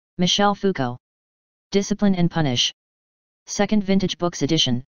Michel Foucault. Discipline and Punish. Second Vintage Books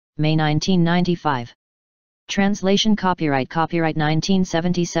Edition, May 1995. Translation Copyright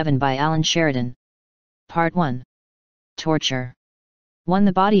 1977 by Alan Sheridan. Part 1. Torture. 1.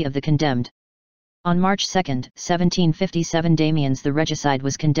 The body of the condemned. On March 2, 1757 Damiens the regicide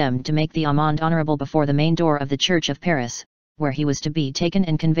was condemned to make the amende honorable before the main door of the Church of Paris, where he was to be taken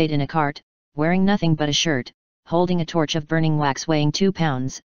and conveyed in a cart, wearing nothing but a shirt, holding a torch of burning wax weighing 2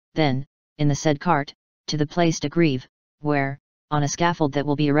 pounds, then, in the said cart, to the place de grève, where, on a scaffold that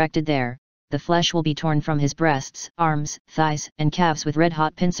will be erected there, the flesh will be torn from his breasts, arms, thighs, and calves with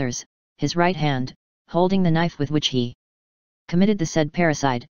red-hot pincers, his right hand, holding the knife with which he committed the said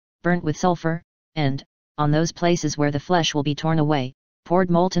parricide, burnt with sulphur, and, on those places where the flesh will be torn away, poured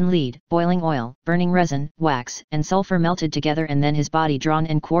molten lead, boiling oil, burning resin, wax, and sulphur melted together, and then his body drawn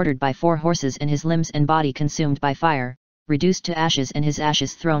and quartered by 4 horses, and his limbs and body consumed by fire, reduced to ashes, and his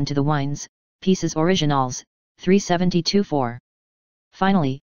ashes thrown to the winds. Pieces Originals, 372-4.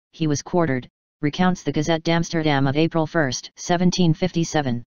 Finally, he was quartered, recounts the Gazette d'Amsterdam of April 1,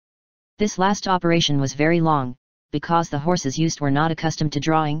 1757. This last operation was very long, because the horses used were not accustomed to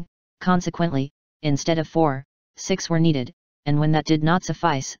drawing, consequently, instead of 4, 6 were needed, and when that did not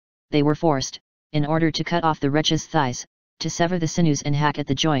suffice, they were forced, in order to cut off the wretch's thighs, to sever the sinews and hack at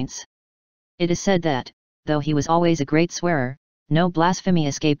the joints. It is said that, though he was always a great swearer, no blasphemy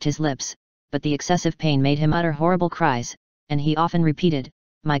escaped his lips, but the excessive pain made him utter horrible cries, and he often repeated,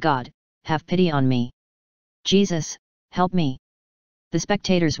 "My God, have pity on me. Jesus, help me." The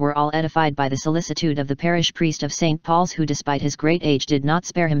spectators were all edified by the solicitude of the parish priest of St. Paul's, who despite his great age did not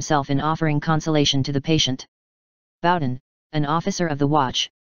spare himself in offering consolation to the patient. Bowden, an officer of the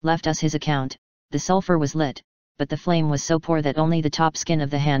watch, left us his account. The sulphur was lit, but the flame was so poor that only the top skin of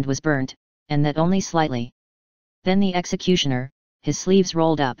the hand was burnt, and that only slightly. Then the executioner, his sleeves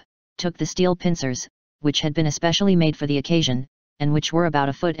rolled up, took the steel pincers, which had been especially made for the occasion, and which were about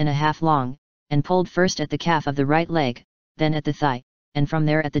 1.5 feet long, and pulled first at the calf of the right leg, then at the thigh, and from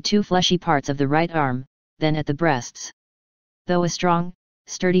there at the 2 fleshy parts of the right arm, then at the breasts. Though a strong,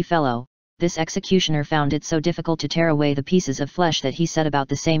 sturdy fellow, this executioner found it so difficult to tear away the pieces of flesh that he set about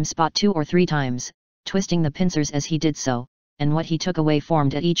the same spot 2 or 3 times, twisting the pincers as he did so, and what he took away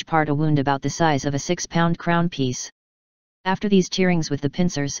formed at each part a wound about the size of a 6-pound crown piece. After these tearings with the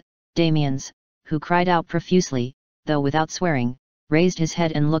pincers, Damiens, who cried out profusely, though without swearing, raised his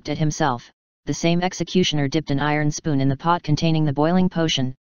head and looked at himself. The same executioner dipped an iron spoon in the pot containing the boiling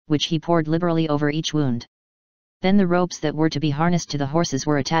potion, which he poured liberally over each wound. Then the ropes that were to be harnessed to the horses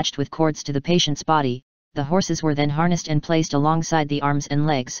were attached with cords to the patient's body. The horses were then harnessed and placed alongside the arms and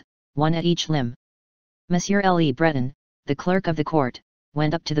legs, one at each limb. Monsieur Le Breton, the clerk of the court,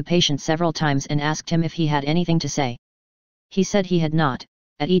 went up to the patient several times and asked him if he had anything to say. He said he had not.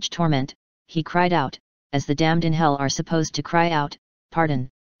 At each torment, he cried out, as the damned in hell are supposed to cry out, "Pardon,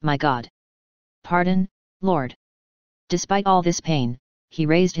 my God! Pardon, Lord!" Despite all this pain, he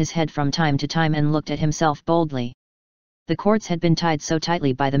raised his head from time to time and looked at himself boldly. The cords had been tied so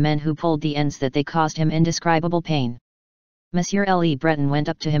tightly by the men who pulled the ends that they caused him indescribable pain. Monsieur Le Breton went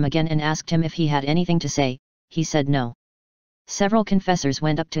up to him again and asked him if he had anything to say. He said no. Several confessors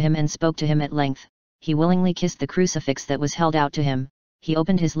went up to him and spoke to him at length. He willingly kissed the crucifix that was held out to him. He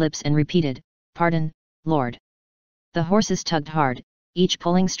opened his lips and repeated, "Pardon, Lord." The horses tugged hard, each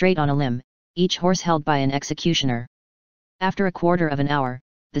pulling straight on a limb, each horse held by an executioner. After a quarter of an hour,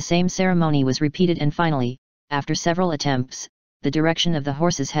 the same ceremony was repeated, and finally, after several attempts, the direction of the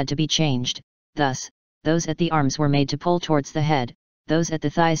horses had to be changed. Thus, those at the arms were made to pull towards the head, those at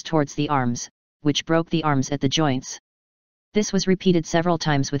the thighs towards the arms, which broke the arms at the joints. This was repeated several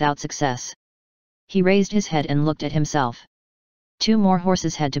times without success. He raised his head and looked at himself. 2 more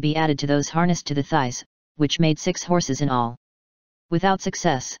horses had to be added to those harnessed to the thighs, which made 6 horses in all. Without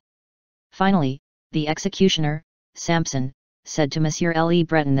success. Finally, the executioner, Samson, said to Monsieur Le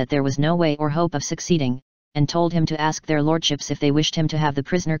Breton that there was no way or hope of succeeding, and told him to ask their lordships if they wished him to have the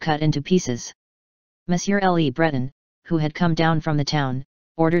prisoner cut into pieces. Monsieur Le Breton, who had come down from the town,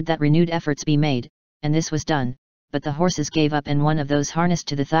 ordered that renewed efforts be made, and this was done, but the horses gave up and one of those harnessed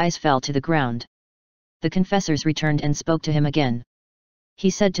to the thighs fell to the ground. The confessors returned and spoke to him again. He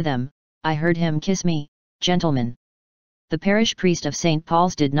said to them, "I heard him kiss me, gentlemen." The parish priest of St.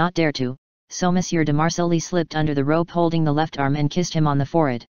 Paul's did not dare to, so Monsieur de Marsilly slipped under the rope holding the left arm and kissed him on the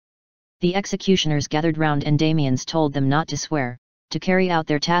forehead. The executioners gathered round and Damiens told them not to swear, to carry out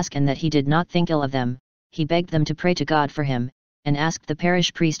their task, and that he did not think ill of them. He begged them to pray to God for him, and asked the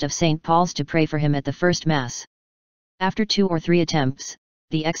parish priest of St. Paul's to pray for him at the first Mass. After 2 or 3 attempts,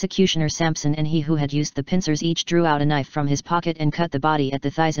 the executioner Samson and he who had used the pincers each drew out a knife from his pocket and cut the body at the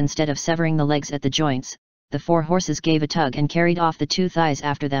thighs instead of severing the legs at the joints. The 4 horses gave a tug and carried off the 2 thighs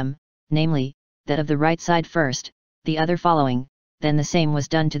after them, namely, that of the right side first, the other following. Then the same was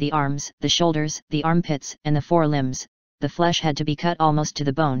done to the arms, the shoulders, the armpits, and the 4 limbs. The flesh had to be cut almost to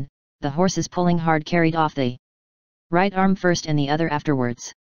the bone. The horses pulling hard carried off the right arm first and the other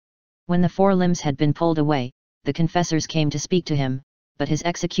afterwards. When the 4 limbs had been pulled away, the confessors came to speak to him, but his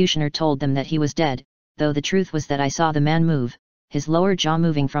executioner told them that he was dead, though the truth was that I saw the man move, his lower jaw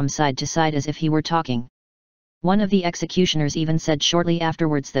moving from side to side as if he were talking. One of the executioners even said shortly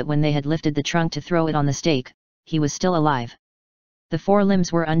afterwards that when they had lifted the trunk to throw it on the stake, he was still alive. The 4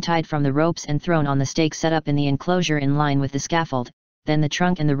 limbs were untied from the ropes and thrown on the stake set up in the enclosure in line with the scaffold, then the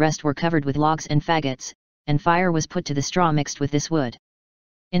trunk and the rest were covered with logs and faggots, and fire was put to the straw mixed with this wood.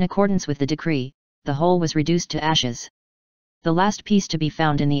 In accordance with the decree, the whole was reduced to ashes. The last piece to be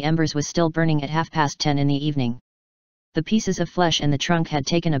found in the embers was still burning at 10:30 in the evening. The pieces of flesh and the trunk had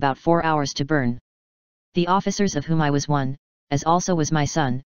taken about 4 hours to burn. The officers of whom I was one, as also was my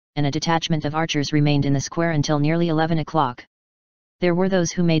son, and a detachment of archers remained in the square until nearly 11 o'clock. There were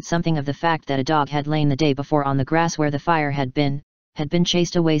those who made something of the fact that a dog had lain the day before on the grass where the fire had been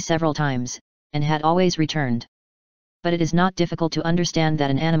chased away several times, and had always returned. But it is not difficult to understand that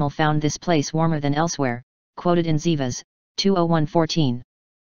an animal found this place warmer than elsewhere, quoted in Zivas, 201:14.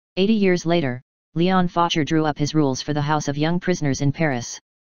 80 years later, Léon Faucher drew up his rules for the house of young prisoners in Paris.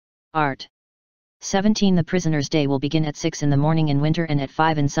 Art. 17. The prisoners' day will begin at 6 in the morning in winter and at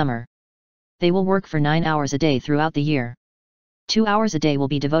 5 in summer. They will work for 9 hours a day throughout the year. 2 hours a day will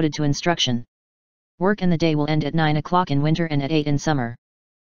be devoted to instruction. Work in the day will end at 9 o'clock in winter and at 8 in summer.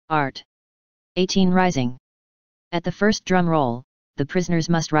 Art. 18. Rising. At the first drum roll, the prisoners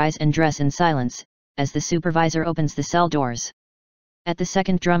must rise and dress in silence, as the supervisor opens the cell doors. At the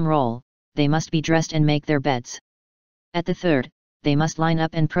second drum roll, they must be dressed and make their beds. At the third, they must line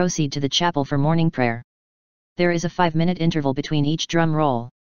up and proceed to the chapel for morning prayer. There is a 5-minute interval between each drum roll.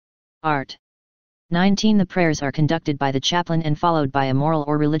 Art. 19. The prayers are conducted by the chaplain and followed by a moral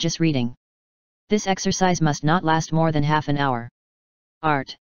or religious reading. This exercise must not last more than half an hour.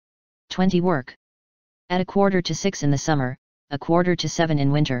 Art. 20. Work. At 5:45 in the summer, 6:45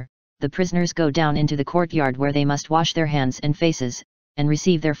 in winter, the prisoners go down into the courtyard where they must wash their hands and faces, and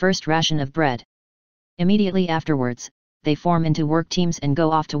receive their first ration of bread. Immediately afterwards, they form into work teams and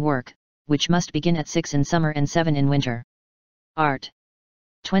go off to work, which must begin at 6 in summer and 7 in winter. Art.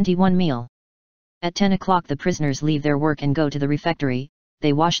 21. Meal. At 10 o'clock the prisoners leave their work and go to the refectory.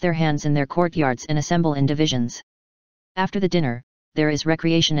 They wash their hands in their courtyards and assemble in divisions. After the dinner, there is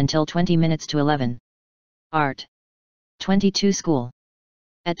recreation until 20 minutes to 11. Art. 22. School.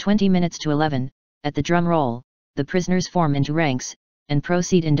 At 20 minutes to 11, at the drum roll, the prisoners form into ranks, and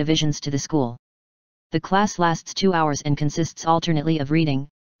proceed in divisions to the school. The class lasts 2 hours and consists alternately of reading,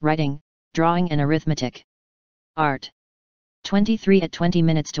 writing, drawing and arithmetic. Art. 23. At 20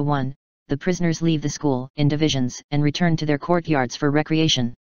 minutes to 1, the prisoners leave the school in divisions and return to their courtyards for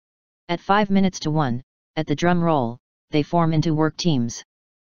recreation. At 5 minutes to 1, at the drum roll, they form into work teams.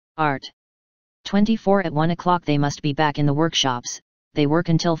 Art. 24. At 1 o'clock they must be back in the workshops. They work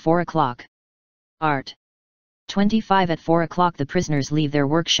until 4 o'clock. Art. 25. At 4 o'clock the prisoners leave their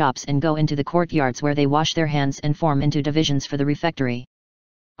workshops and go into the courtyards where they wash their hands and form into divisions for the refectory.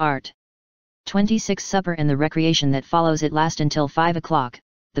 Art. 26. Supper and the recreation that follows it last until 5 o'clock,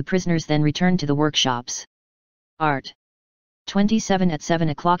 the prisoners then return to the workshops. Art. 27. At 7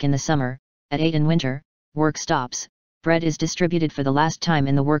 o'clock in the summer, at 8 in winter, work stops, bread is distributed for the last time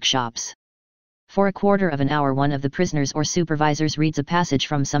in the workshops. For a quarter of an hour one of the prisoners or supervisors reads a passage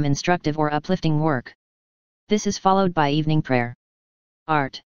from some instructive or uplifting work. This is followed by evening prayer.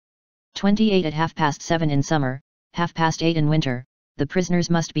 Art. 28. At 7:30 in summer, 8:30 in winter, the prisoners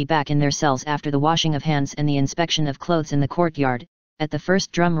must be back in their cells after the washing of hands and the inspection of clothes in the courtyard. At the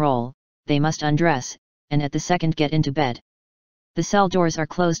first drum roll, they must undress, and at the second get into bed. The cell doors are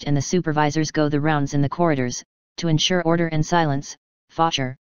closed and the supervisors go the rounds in the corridors, to ensure order and silence.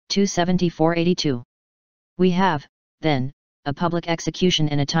 Faucher, 274-82. We have, then, a public execution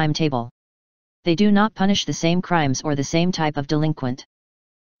and a timetable. They do not punish the same crimes or the same type of delinquent.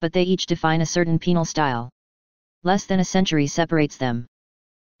 But they each define a certain penal style. Less than a century separates them.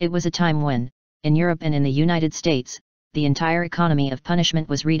 It was a time when, in Europe and in the United States, the entire economy of punishment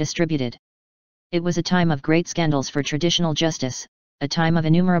was redistributed. It was a time of great scandals for traditional justice, a time of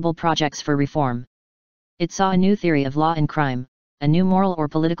innumerable projects for reform. It saw a new theory of law and crime, a new moral or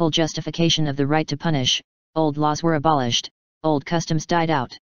political justification of the right to punish. Old laws were abolished, old customs died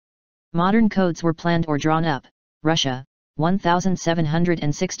out. Modern codes were planned or drawn up. Russia,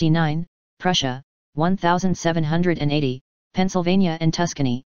 1769, Prussia, 1780, Pennsylvania and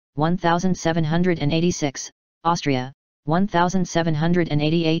Tuscany, 1786, Austria,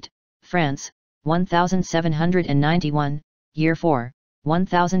 1788, France, 1791, Year 4,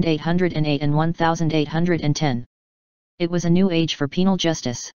 1808 and 1810. It was a new age for penal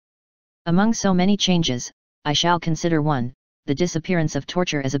justice. Among so many changes, I shall consider one, the disappearance of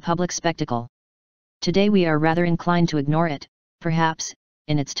torture as a public spectacle. Today we are rather inclined to ignore it. Perhaps,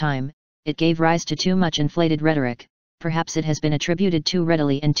 in its time, it gave rise to too much inflated rhetoric, perhaps it has been attributed too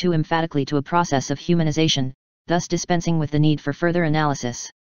readily and too emphatically to a process of humanization, thus dispensing with the need for further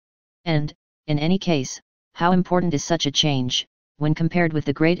analysis. And, in any case, how important is such a change, when compared with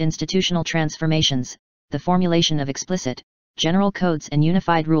the great institutional transformations, the formulation of explicit, general codes and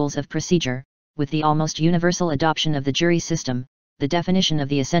unified rules of procedure, with the almost universal adoption of the jury system, the definition of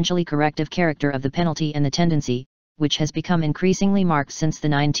the essentially corrective character of the penalty and the tendency, which has become increasingly marked since the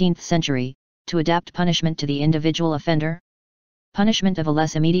 19th century, to adapt punishment to the individual offender? Punishment of a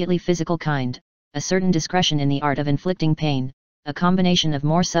less immediately physical kind, a certain discretion in the art of inflicting pain, a combination of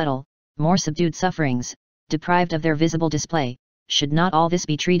more subtle, more subdued sufferings, deprived of their visible display, should not all this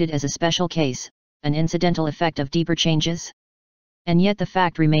be treated as a special case, an incidental effect of deeper changes? And yet the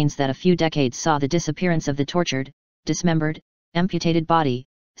fact remains that a few decades saw the disappearance of the tortured, dismembered, amputated body,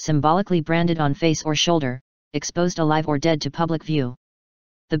 symbolically branded on face or shoulder, exposed alive or dead to public view.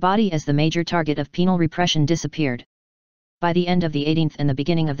 The body as the major target of penal repression disappeared. By the end of the 18th and the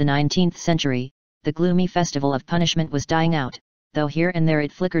beginning of the 19th century, the gloomy festival of punishment was dying out, though here and there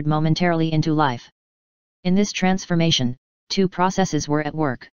it flickered momentarily into life. In this transformation, two processes were at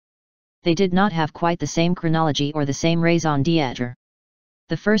work. They did not have quite the same chronology or the same raison d'être.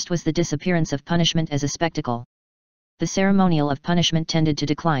 The first was the disappearance of punishment as a spectacle. The ceremonial of punishment tended to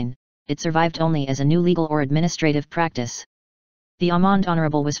decline, it survived only as a new legal or administrative practice. The amende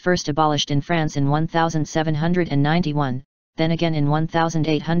honorable was first abolished in France in 1791, then again in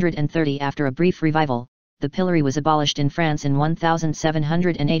 1830 after a brief revival. The pillory was abolished in France in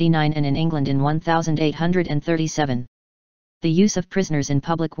 1789 and in England in 1837. The use of prisoners in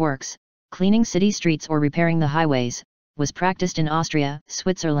public works, cleaning city streets or repairing the highways, was practiced in Austria,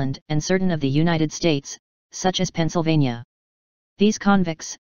 Switzerland, and certain of the United States, such as Pennsylvania. These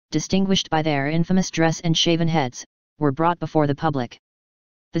convicts, distinguished by their infamous dress and shaven heads, were brought before the public.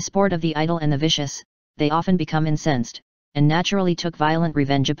 The sport of the idle and the vicious, they often become incensed, and naturally took violent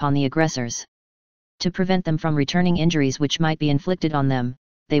revenge upon the aggressors. To prevent them from returning injuries which might be inflicted on them,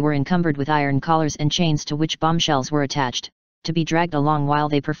 they were encumbered with iron collars and chains to which bombshells were attached, to be dragged along while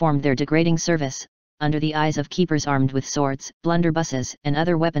they performed their degrading service, under the eyes of keepers armed with swords, blunderbusses, and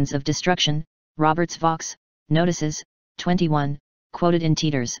other weapons of destruction. Roberts Vaux, Notices, 21, quoted in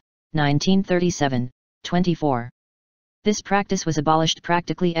Teeters, 1937, 24. This practice was abolished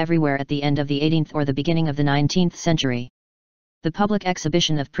practically everywhere at the end of the 18th or the beginning of the 19th century. The public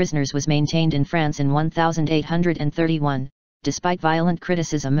exhibition of prisoners was maintained in France in 1831, despite violent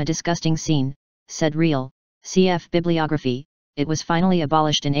criticism, a disgusting scene, said Real, cf. Bibliography. It was finally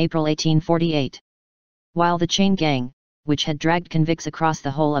abolished in April 1848. While the chain gang, which had dragged convicts across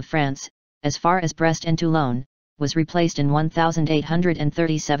the whole of France, as far as Brest and Toulon, was replaced in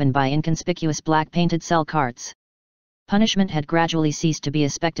 1837 by inconspicuous black-painted cell carts. Punishment had gradually ceased to be a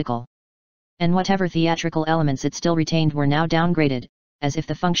spectacle. And whatever theatrical elements it still retained were now downgraded, as if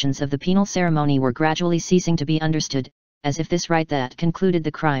the functions of the penal ceremony were gradually ceasing to be understood, as if this rite that concluded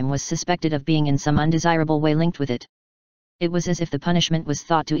the crime was suspected of being in some undesirable way linked with it. It was as if the punishment was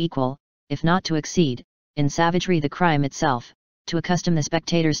thought to equal, if not to exceed, in savagery the crime itself, to accustom the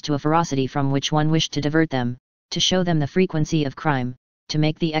spectators to a ferocity from which one wished to divert them, to show them the frequency of crime, to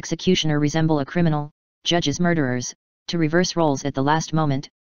make the executioner resemble a criminal, judges murderers, to reverse roles at the last moment,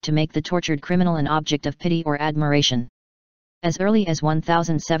 to make the tortured criminal an object of pity or admiration. As early as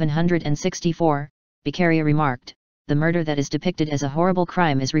 1764, Beccaria remarked, "The murder that is depicted as a horrible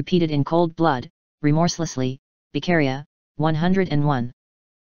crime is repeated in cold blood, remorselessly." Beccaria, 101.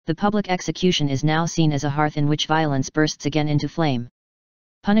 The public execution is now seen as a hearth in which violence bursts again into flame.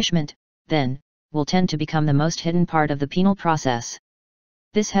 Punishment, then, will tend to become the most hidden part of the penal process.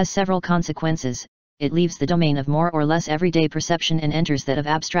 This has several consequences. It leaves the domain of more or less everyday perception and enters that of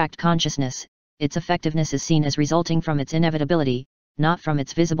abstract consciousness. Its effectiveness is seen as resulting from its inevitability, not from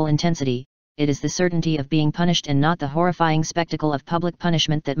its visible intensity. It is the certainty of being punished and not the horrifying spectacle of public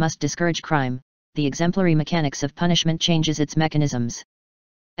punishment that must discourage crime. The exemplary mechanics of punishment changes its mechanisms.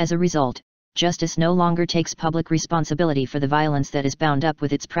 As a result, justice no longer takes public responsibility for the violence that is bound up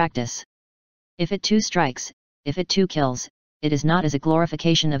with its practice. If it too strikes, if it too kills, it is not as a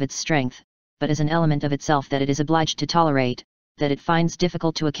glorification of its strength, but as an element of itself that it is obliged to tolerate, that it finds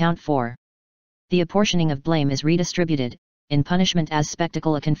difficult to account for. The apportioning of blame is redistributed. In punishment as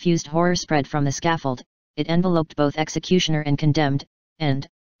spectacle a confused horror spread from the scaffold, it enveloped both executioner and condemned, and,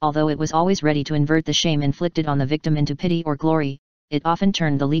 although it was always ready to invert the shame inflicted on the victim into pity or glory, it often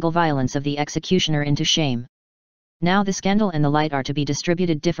turned the legal violence of the executioner into shame. Now the scandal and the light are to be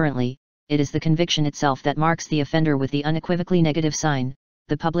distributed differently. It is the conviction itself that marks the offender with the unequivocally negative sign.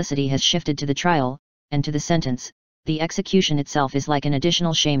 The publicity has shifted to the trial, and to the sentence. The execution itself is like an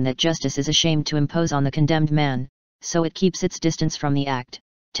additional shame that justice is ashamed to impose on the condemned man, so it keeps its distance from the act,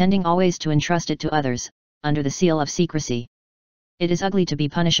 tending always to entrust it to others, under the seal of secrecy. It is ugly to be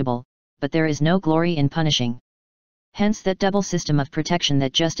punishable, but there is no glory in punishing. Hence that double system of protection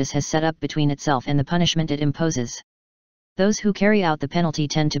that justice has set up between itself and the punishment it imposes. Those who carry out the penalty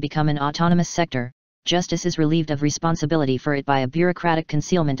tend to become an autonomous sector. Justice is relieved of responsibility for it by a bureaucratic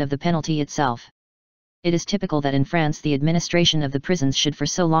concealment of the penalty itself. It is typical that in France the administration of the prisons should for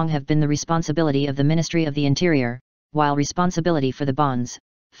so long have been the responsibility of the Ministry of the Interior, while responsibility for the bonds,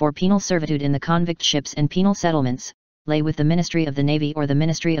 for penal servitude in the convict ships and penal settlements, lay with the Ministry of the Navy or the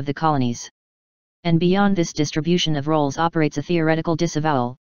Ministry of the Colonies. And beyond this distribution of roles operates a theoretical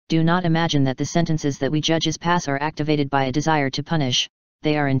disavowal. Do not imagine that the sentences that we judges pass are activated by a desire to punish.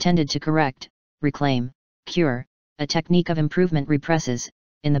 They are intended to correct, reclaim, cure. A technique of improvement represses,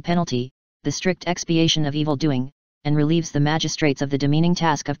 in the penalty, the strict expiation of evil-doing, and relieves the magistrates of the demeaning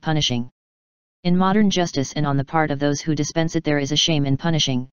task of punishing. In modern justice and on the part of those who dispense it there is a shame in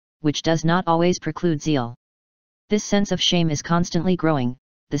punishing, which does not always preclude zeal. This sense of shame is constantly growing.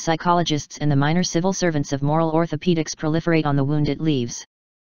 The psychologists and the minor civil servants of moral orthopedics proliferate on the wound it leaves.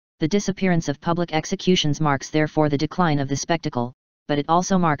 The disappearance of public executions marks therefore the decline of the spectacle, but it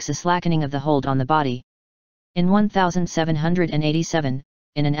also marks a slackening of the hold on the body. In 1787,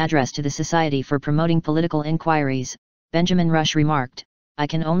 in an address to the Society for Promoting Political Inquiries, Benjamin Rush remarked, "I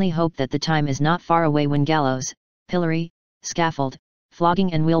can only hope that the time is not far away when gallows, pillory, scaffold,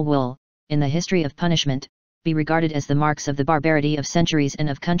 flogging and wheel will, in the history of punishment, be regarded as the marks of the barbarity of centuries and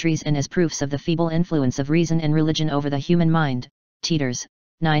of countries and as proofs of the feeble influence of reason and religion over the human mind." Teeters,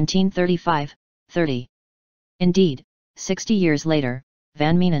 1935-30. Indeed, 60 years later,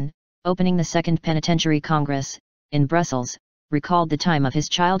 Van Menen, opening the Second Penitentiary Congress, in Brussels, recalled the time of his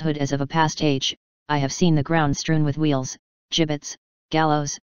childhood as of a past age. "I have seen the ground strewn with wheels, gibbets,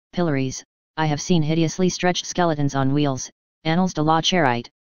 gallows, pillories, I have seen hideously stretched skeletons on wheels." Annals de la Charite,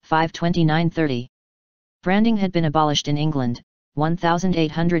 529-30. Branding had been abolished in England,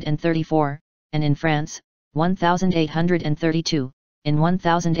 1834, and in France, 1832. In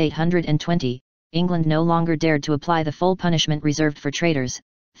 1820, England no longer dared to apply the full punishment reserved for traitors.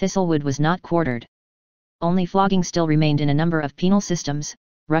 Thistlewood was not quartered. Only flogging still remained in a number of penal systems,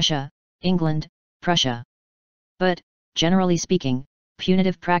 Russia, England, Prussia. But, generally speaking,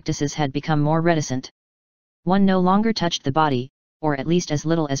 punitive practices had become more reticent. One no longer touched the body, or at least as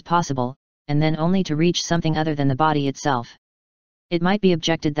little as possible, and then only to reach something other than the body itself. It might be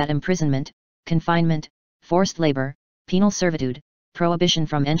objected that imprisonment, confinement, forced labor, penal servitude, prohibition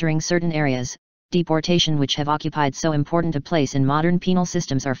from entering certain areas, deportation which have occupied so important a place in modern penal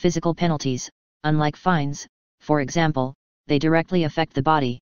systems are physical penalties. Unlike fines, for example, they directly affect the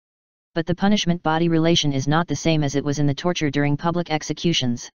body. But the punishment-body relation is not the same as it was in the torture during public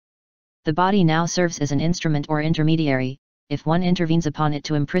executions. The body now serves as an instrument or intermediary. If one intervenes upon it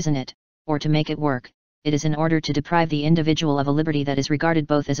to imprison it, or to make it work, it is in order to deprive the individual of a liberty that is regarded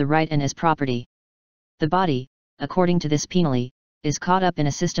both as a right and as property. The body, according to this penally, is caught up in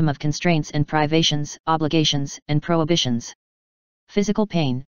a system of constraints and privations, obligations and prohibitions. Physical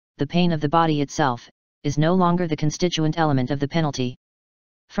pain, the pain of the body itself, is no longer the constituent element of the penalty.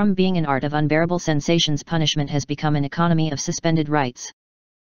 From being an art of unbearable sensations, punishment has become an economy of suspended rights.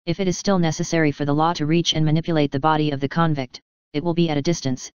 If it is still necessary for the law to reach and manipulate the body of the convict, it will be at a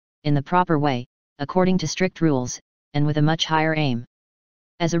distance, in the proper way, according to strict rules, and with a much higher aim.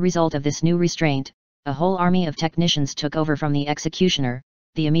 As a result of this new restraint, a whole army of technicians took over from the executioner,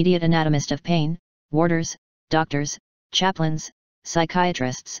 the immediate anatomist of pain, warders, doctors, chaplains,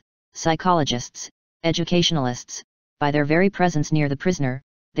 psychiatrists, psychologists, educationalists. By their very presence near the prisoner,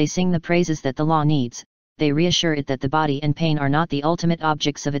 they sing the praises that the law needs. They reassure it that the body and pain are not the ultimate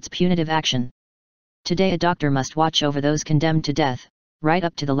objects of its punitive action. Today a doctor must watch over those condemned to death, right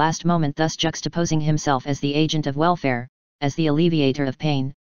up to the last moment, thus juxtaposing himself as the agent of welfare, as the alleviator of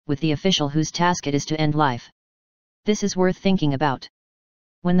pain, with the official whose task it is to end life. This is worth thinking about.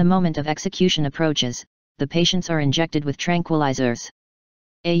 When the moment of execution approaches, the patients are injected with tranquilizers.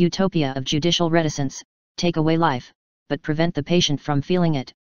 A utopia of judicial reticence: take away life, but prevent the patient from feeling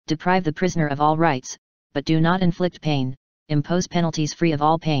it, deprive the prisoner of all rights, but do not inflict pain, impose penalties free of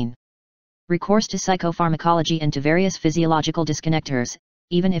all pain. Recourse to psychopharmacology and to various physiological disconnectors,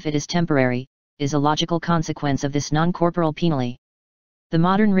 even if it is temporary, is a logical consequence of this non-corporal penalty. The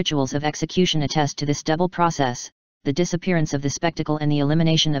modern rituals of execution attest to this double process, the disappearance of the spectacle and the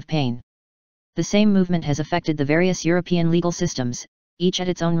elimination of pain. The same movement has affected the various European legal systems, each at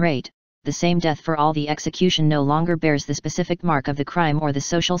its own rate. The same death for all. The execution no longer bears the specific mark of the crime or the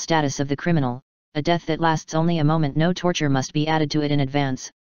social status of the criminal, a death that lasts only a moment. No torture must be added to it in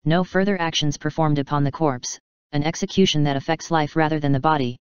advance, no further actions performed upon the corpse, an execution that affects life rather than the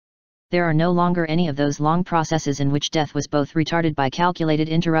body. There are no longer any of those long processes in which death was both retarded by calculated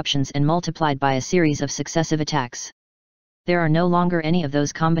interruptions and multiplied by a series of successive attacks. There are no longer any of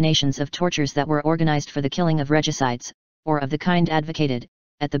those combinations of tortures that were organized for the killing of regicides, or of the kind advocated,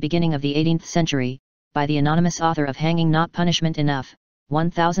 at the beginning of the 18th century, by the anonymous author of Hanging Not Punishment Enough,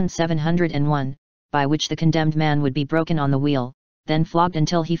 1701, by which the condemned man would be broken on the wheel, then flogged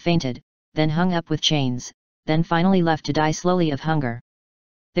until he fainted, then hung up with chains, then finally left to die slowly of hunger.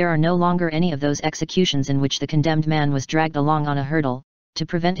 There are no longer any of those executions in which the condemned man was dragged along on a hurdle, to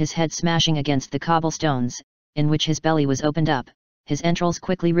prevent his head smashing against the cobblestones, in which his belly was opened up, his entrails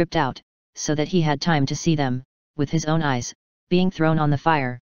quickly ripped out, so that he had time to see them, with his own eyes, being thrown on the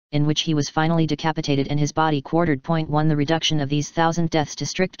fire, in which he was finally decapitated and his body quartered. 1. The reduction of these 1,000 deaths to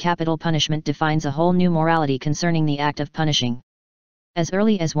strict capital punishment defines a whole new morality concerning the act of punishing. As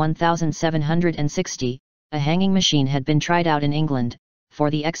early as 1760, a hanging machine had been tried out in England, for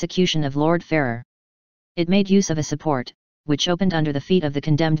the execution of Lord Ferrers. It made use of a support, which opened under the feet of the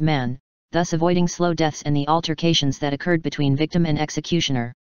condemned man, thus avoiding slow deaths and the altercations that occurred between victim and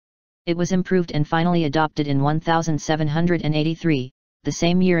executioner. It was improved and finally adopted in 1783, the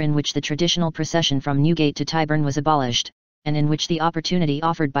same year in which the traditional procession from Newgate to Tyburn was abolished, and in which the opportunity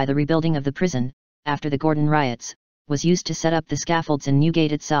offered by the rebuilding of the prison, after the Gordon riots, was used to set up the scaffolds in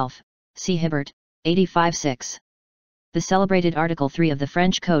Newgate itself. See Hibbert, 85-6. The celebrated Article 3 of the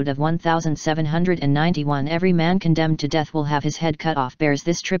French Code of 1791, every man condemned to death will have his head cut off, bears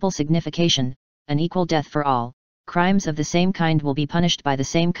this triple signification: an equal death for all. Crimes of the same kind will be punished by the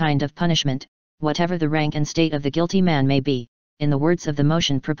same kind of punishment, whatever the rank and state of the guilty man may be. In the words of the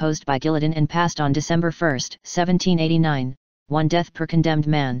motion proposed by Gilladin and passed on December 1, 1789, 1 death per condemned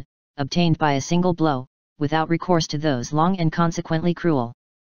man, obtained by a single blow, without recourse to those long and consequently cruel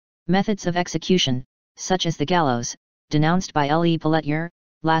methods of execution, such as the gallows, denounced by Le Pelletier.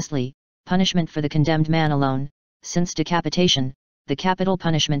 Lastly, punishment for the condemned man alone, since decapitation, the capital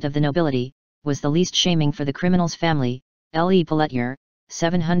punishment of the nobility, was the least shaming for the criminal's family. Le Pelletier,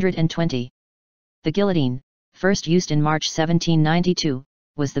 720. The guillotine, first used in March 1792,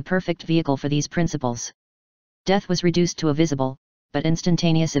 was the perfect vehicle for these principles. Death was reduced to a visible, but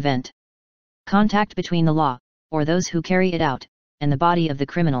instantaneous event. Contact between the law, or those who carry it out, and the body of the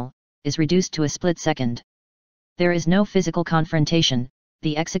criminal, is reduced to a split second. There is no physical confrontation,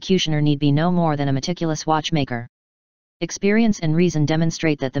 the executioner need be no more than a meticulous watchmaker. Experience and reason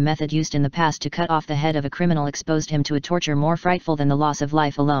demonstrate that the method used in the past to cut off the head of a criminal exposed him to a torture more frightful than the loss of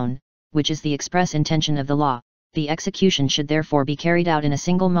life alone, which is the express intention of the law. The execution should therefore be carried out in a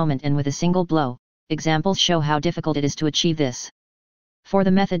single moment and with a single blow. Examples show how difficult it is to achieve this. For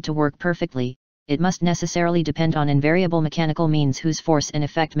the method to work perfectly, it must necessarily depend on invariable mechanical means whose force and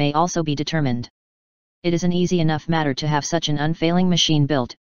effect may also be determined. It is an easy enough matter to have such an unfailing machine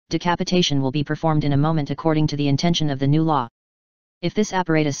built. Decapitation will be performed in a moment according to the intention of the new law. If this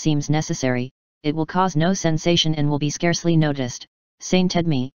apparatus seems necessary, it will cause no sensation and will be scarcely noticed. Saint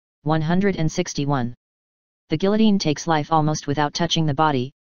Edme, 161. The guillotine takes life almost without touching the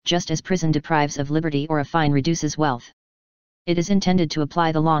body, just as prison deprives of liberty or a fine reduces wealth. It is intended to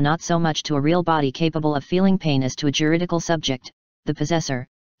apply the law not so much to a real body capable of feeling pain as to a juridical subject, the possessor,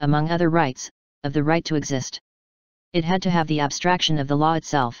 among other rights, of the right to exist. It had to have the abstraction of the law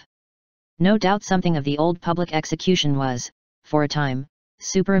itself. No doubt something of the old public execution was, for a time,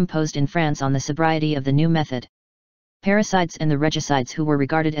 superimposed in France on the sobriety of the new method. Parricides and the regicides who were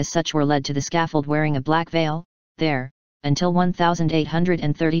regarded as such were led to the scaffold wearing a black veil. There, until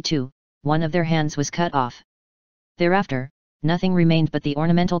 1832, one of their hands was cut off. Thereafter, nothing remained but the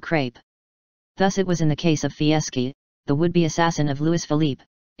ornamental crape. Thus it was in the case of Fieschi, the would-be assassin of Louis Philippe.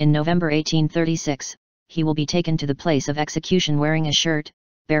 In November 1836, he will be taken to the place of execution wearing a shirt,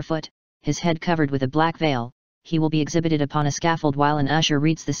 barefoot, his head covered with a black veil. He will be exhibited upon a scaffold while an usher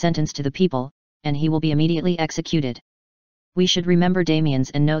reads the sentence to the people, and he will be immediately executed. We should remember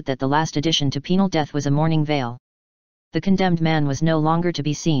Damiens and note that the last addition to penal death was a mourning veil. The condemned man was no longer to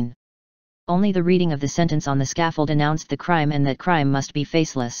be seen. Only the reading of the sentence on the scaffold announced the crime and that crime must be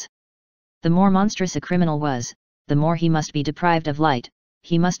faceless. The more monstrous a criminal was, the more he must be deprived of light,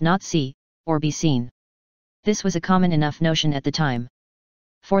 he must not see, or be seen. This was a common enough notion at the time.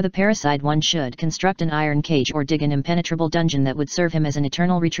 For the parricide one should construct an iron cage or dig an impenetrable dungeon that would serve him as an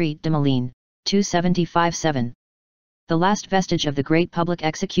eternal retreat. Desmoulins, 275-7. The last vestige of the great public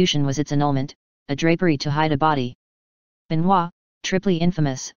execution was its annulment, a drapery to hide a body. Benoit, triply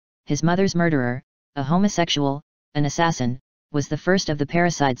infamous, his mother's murderer, a homosexual, an assassin, was the first of the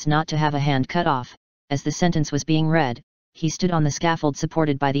parricides not to have a hand cut off. As the sentence was being read, he stood on the scaffold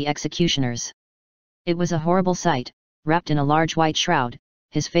supported by the executioners. It was a horrible sight. Wrapped in a large white shroud,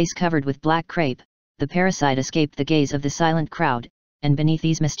 his face covered with black crape, the parricide escaped the gaze of the silent crowd, and beneath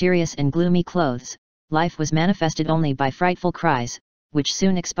these mysterious and gloomy clothes, life was manifested only by frightful cries, which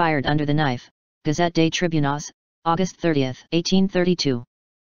soon expired under the knife. Gazette des Tribunaux, August 30, 1832.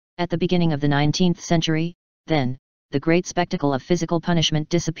 At the beginning of the 19th century, then, the great spectacle of physical punishment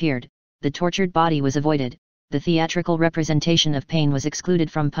disappeared, the tortured body was avoided, the theatrical representation of pain was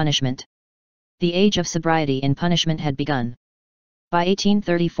excluded from punishment. The age of sobriety in punishment had begun. By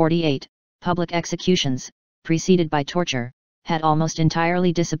 1830-48, public executions, preceded by torture, had almost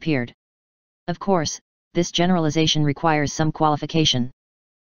entirely disappeared. Of course, this generalization requires some qualification.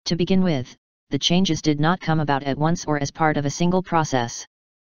 To begin with, the changes did not come about at once or as part of a single process.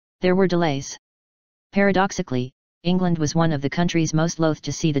 There were delays. Paradoxically, England was one of the countries most loath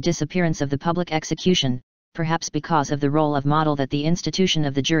to see the disappearance of the public execution, perhaps because of the role of model that the institution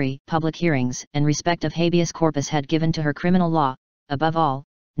of the jury, public hearings, and respect of habeas corpus had given to her criminal law, above all,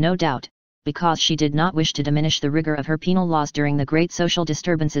 no doubt, because she did not wish to diminish the rigor of her penal laws during the great social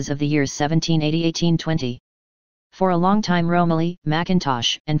disturbances of the years 1780-1820. For a long time Romilly,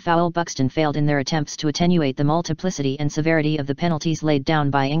 Mackintosh, and Fowell-Buxton failed in their attempts to attenuate the multiplicity and severity of the penalties laid down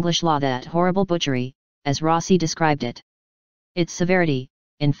by English law, that horrible butchery, as Rossi described it. Its severity,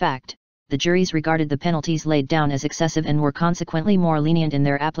 in fact, the juries regarded the penalties laid down as excessive and were consequently more lenient in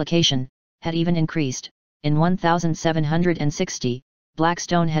their application, had even increased. In 1760,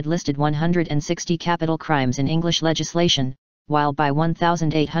 Blackstone had listed 160 capital crimes in English legislation, while by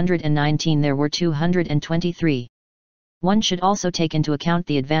 1819 there were 223. One should also take into account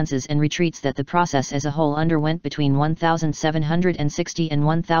the advances and retreats that the process as a whole underwent between 1760 and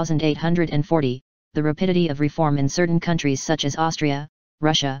 1840, the rapidity of reform in certain countries such as Austria,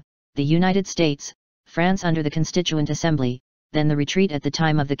 Russia, the United States, France under the Constituent Assembly, then the retreat at the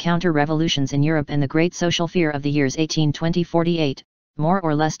time of the counter-revolutions in Europe and the great social fear of the years 1820-48, more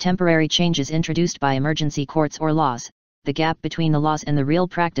or less temporary changes introduced by emergency courts or laws, the gap between the laws and the real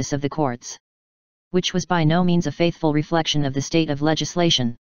practice of the courts, which was by no means a faithful reflection of the state of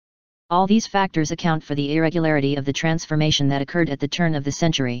legislation. All these factors account for the irregularity of the transformation that occurred at the turn of the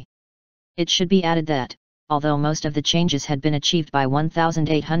century. It should be added that, although most of the changes had been achieved by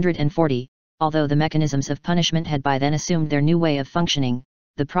 1840, although the mechanisms of punishment had by then assumed their new way of functioning,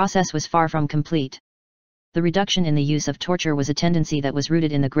 the process was far from complete. The reduction in the use of torture was a tendency that was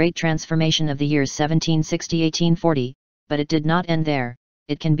rooted in the great transformation of the years 1760-1840, but it did not end there.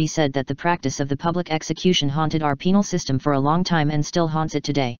 It can be said that the practice of the public execution haunted our penal system for a long time and still haunts it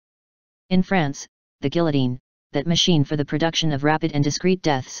today. In France, the guillotine, that machine for the production of rapid and discreet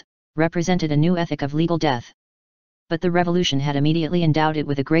deaths, represented a new ethic of legal death. But the revolution had immediately endowed it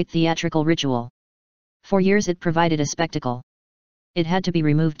with a great theatrical ritual. For years it provided a spectacle. It had to be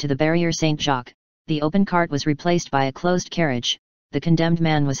removed to the Barrière Saint-Jacques, the open cart was replaced by a closed carriage, the condemned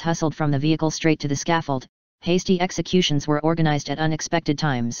man was hustled from the vehicle straight to the scaffold, hasty executions were organized at unexpected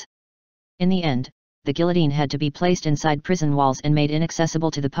times. In the end, the guillotine had to be placed inside prison walls and made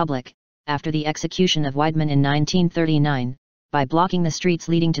inaccessible to the public, after the execution of Weidmann in 1939, by blocking the streets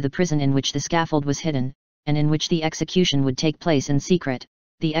leading to the prison in which the scaffold was hidden, and in which the execution would take place in secret,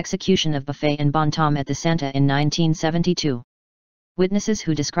 the execution of Buffet and Bontemps at the Santa in 1972. Witnesses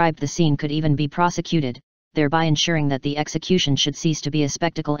who described the scene could even be prosecuted, thereby ensuring that the execution should cease to be a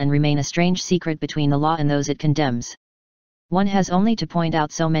spectacle and remain a strange secret between the law and those it condemns. One has only to point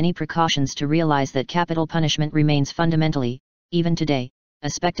out so many precautions to realize that capital punishment remains fundamentally, even today, a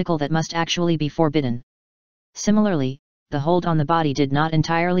spectacle that must actually be forbidden. Similarly, the hold on the body did not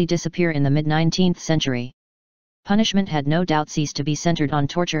entirely disappear in the mid-19th century. Punishment had no doubt ceased to be centered on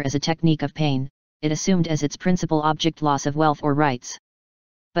torture as a technique of pain, it assumed as its principal object loss of wealth or rights.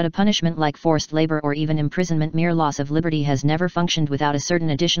 But a punishment like forced labor or even imprisonment, mere loss of liberty, has never functioned without a certain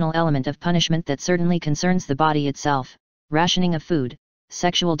additional element of punishment that certainly concerns the body itself: rationing of food,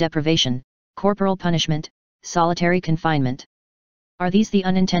 sexual deprivation, corporal punishment, solitary confinement. Are these the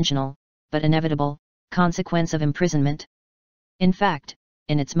unintentional, but inevitable, consequence of imprisonment? In fact,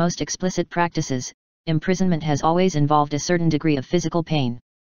 in its most explicit practices, imprisonment has always involved a certain degree of physical pain.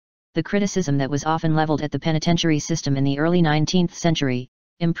 The criticism that was often leveled at the penitentiary system in the early 19th century,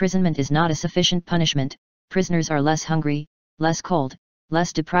 imprisonment is not a sufficient punishment, prisoners are less hungry, less cold,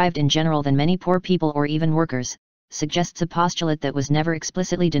 less deprived in general than many poor people or even workers, suggests a postulate that was never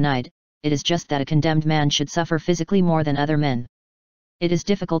explicitly denied. It is just that a condemned man should suffer physically more than other men. It is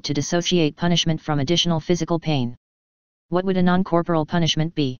difficult to dissociate punishment from additional physical pain. What would a non-corporal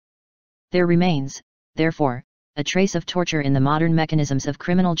punishment be? There remains, therefore, a trace of torture in the modern mechanisms of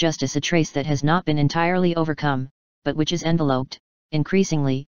criminal justice, a trace that has not been entirely overcome, but which is enveloped,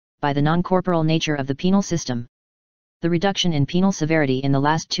 increasingly, by the non-corporal nature of the penal system. The reduction in penal severity in the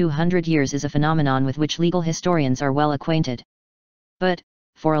last 200 years is a phenomenon with which legal historians are well acquainted. But,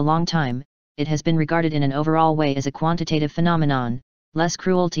 for a long time, it has been regarded in an overall way as a quantitative phenomenon: less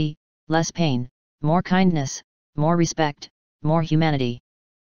cruelty, less pain, more kindness, more respect, more humanity.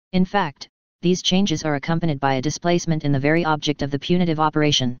 In fact, these changes are accompanied by a displacement in the very object of the punitive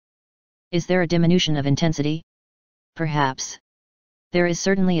operation. Is there a diminution of intensity? Perhaps. There is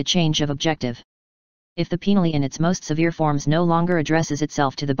certainly a change of objective. If the penalty in its most severe forms no longer addresses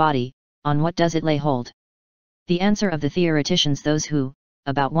itself to the body, on what does it lay hold? The answer of the theoreticians, those who,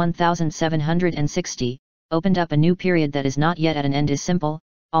 about 1760, opened up a new period that is not yet at an end, is simple,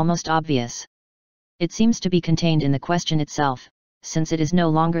 almost obvious. It seems to be contained in the question itself: since it is no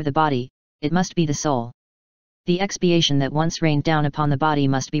longer the body, it must be the soul. The expiation that once rained down upon the body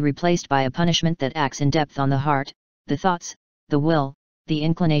must be replaced by a punishment that acts in depth on the heart, the thoughts, the will, the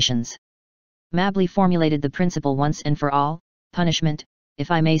inclinations. Mabley formulated the principle once and for all: punishment,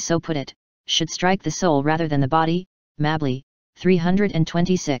 if I may so put it, should strike the soul rather than the body. Mabley,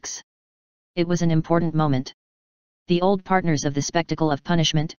 326. It was an important moment. The old partners of the spectacle of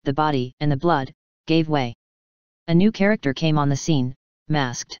punishment, the body and the blood, gave way. A new character came on the scene,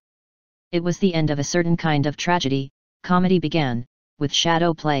 masked. It was the end of a certain kind of tragedy. Comedy began, with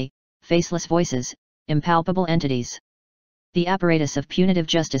shadow play, faceless voices, impalpable entities. The apparatus of punitive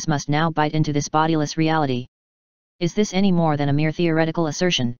justice must now bite into this bodiless reality. Is this any more than a mere theoretical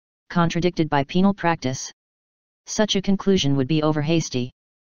assertion, contradicted by penal practice? Such a conclusion would be overhasty.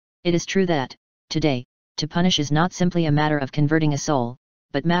 It is true that, today, to punish is not simply a matter of converting a soul,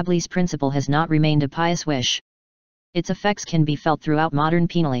 but Mabley's principle has not remained a pious wish. Its effects can be felt throughout modern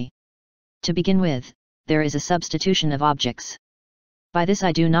penalty. To begin with, there is a substitution of objects. By this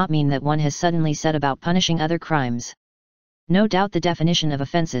I do not mean that one has suddenly set about punishing other crimes. No doubt the definition of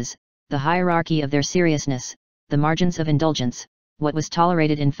offences, the hierarchy of their seriousness, the margins of indulgence, what was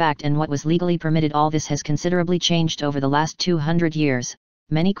tolerated in fact and what was legally permitted, all this has considerably changed over the last 200 years.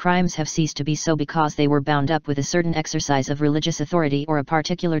 Many crimes have ceased to be so because they were bound up with a certain exercise of religious authority or a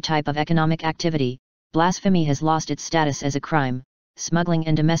particular type of economic activity. Blasphemy has lost its status as a crime, smuggling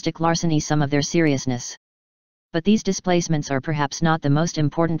and domestic larceny some of their seriousness. But these displacements are perhaps not the most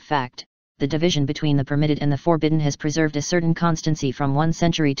important fact. The division between the permitted and the forbidden has preserved a certain constancy from one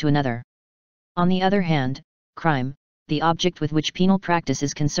century to another. On the other hand, crime, the object with which penal practice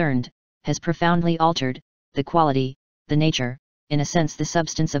is concerned, has profoundly altered, the quality, the nature, in a sense the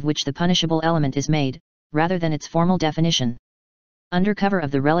substance of which the punishable element is made, rather than its formal definition. Under cover of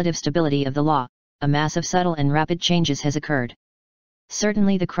the relative stability of the law, a mass of subtle and rapid changes has occurred.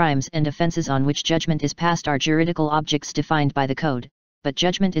 Certainly the crimes and offences on which judgment is passed are juridical objects defined by the code, but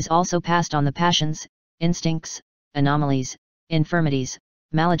judgment is also passed on the passions, instincts, anomalies, infirmities,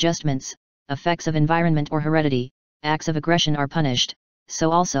 maladjustments, effects of environment or heredity. Acts of aggression are punished,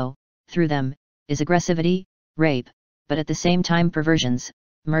 so also, through them, is aggressivity, rape, but at the same time perversions,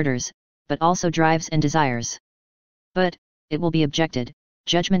 murders, but also drives and desires. But, it will be objected,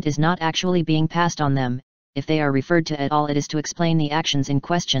 judgment is not actually being passed on them. If they are referred to at all, it is to explain the actions in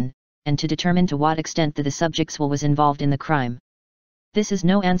question, and to determine to what extent the subject's will was involved in the crime. This is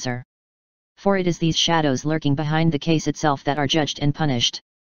no answer. For it is these shadows lurking behind the case itself that are judged and punished.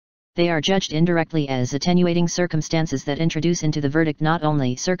 They are judged indirectly as attenuating circumstances that introduce into the verdict not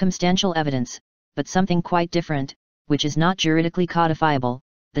only circumstantial evidence, but something quite different, which is not juridically codifiable: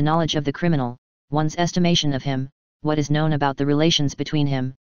 the knowledge of the criminal, one's estimation of him, what is known about the relations between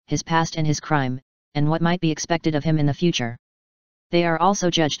him, his past and his crime, and what might be expected of him in the future. They are also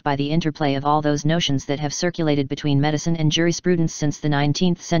judged by the interplay of all those notions that have circulated between medicine and jurisprudence since the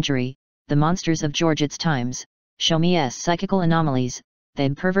 19th century, the monsters of Georget's times, show me as psychical anomalies, the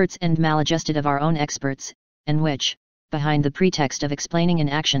perverts and maladjusted of our own experts, and which, behind the pretext of explaining an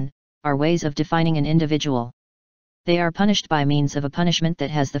action, are ways of defining an individual. They are punished by means of a punishment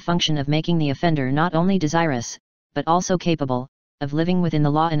that has the function of making the offender not only desirous, but also capable, of living within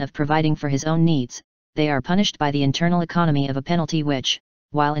the law and of providing for his own needs. They are punished by the internal economy of a penalty which,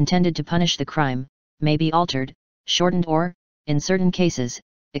 while intended to punish the crime, may be altered, shortened or, in certain cases,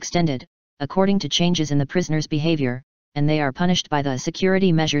 extended, according to changes in the prisoner's behavior, and they are punished by the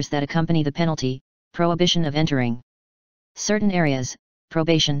security measures that accompany the penalty, prohibition of entering certain areas,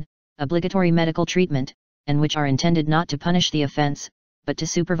 probation, obligatory medical treatment, and which are intended not to punish the offense, but to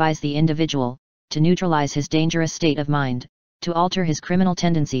supervise the individual, to neutralize his dangerous state of mind, to alter his criminal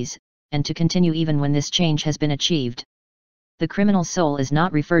tendencies, and to continue even when this change has been achieved. The criminal's soul is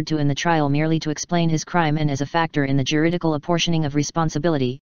not referred to in the trial merely to explain his crime and as a factor in the juridical apportioning of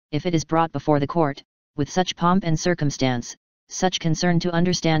responsibility, if it is brought before the court, with such pomp and circumstance, such concern to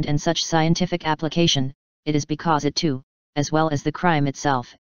understand and such scientific application, it is because it too, as well as the crime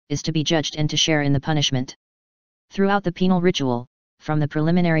itself, is to be judged and to share in the punishment. Throughout the penal ritual, from the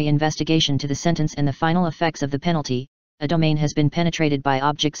preliminary investigation to the sentence and the final effects of the penalty, a domain has been penetrated by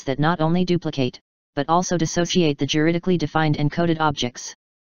objects that not only duplicate, but also dissociate the juridically defined and coded objects.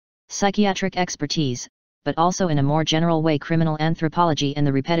 Psychiatric expertise, but also in a more general way criminal anthropology and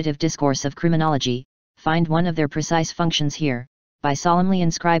the repetitive discourse of criminology, find one of their precise functions here. By solemnly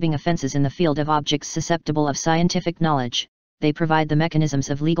inscribing offenses in the field of objects susceptible of scientific knowledge, they provide the mechanisms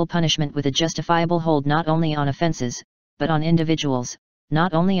of legal punishment with a justifiable hold not only on offenses, but on individuals,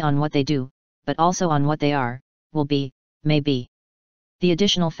 not only on what they do, but also on what they are, will be, may be. The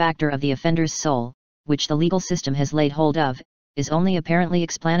additional factor of the offender's soul, which the legal system has laid hold of, is only apparently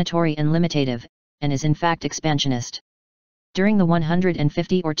explanatory and limitative, and is in fact expansionist. During the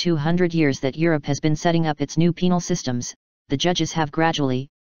 150 or 200 years that Europe has been setting up its new penal systems, the judges have gradually,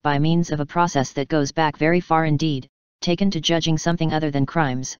 by means of a process that goes back very far indeed, taken to judging something other than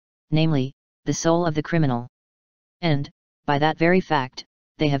crimes, namely, the soul of the criminal. And, by that very fact,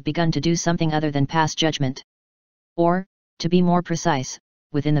 they have begun to do something other than pass judgment. Or, to be more precise,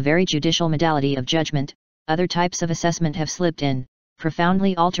 within the very judicial modality of judgment, other types of assessment have slipped in,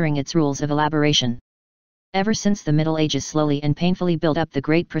 profoundly altering its rules of elaboration. Ever since the Middle Ages slowly and painfully built up the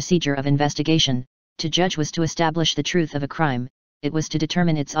great procedure of investigation, to judge was to establish the truth of a crime, it was to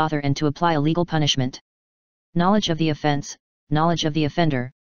determine its author and to apply a legal punishment. Knowledge of the offense, knowledge of the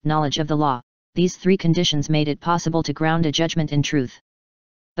offender, knowledge of the law, these three conditions made it possible to ground a judgment in truth.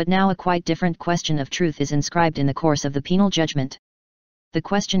 But now a quite different question of truth is inscribed in the course of the penal judgment. The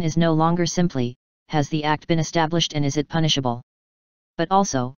question is no longer simply, has the act been established and is it punishable? But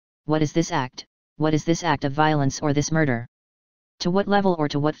also, what is this act? What is this act of violence or this murder? To what level or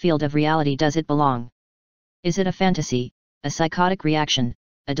to what field of reality does it belong? Is it a fantasy, a psychotic reaction,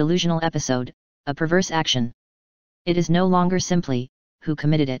 a delusional episode, a perverse action? It is no longer simply, who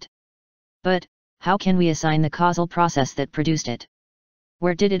committed it? But, how can we assign the causal process that produced it?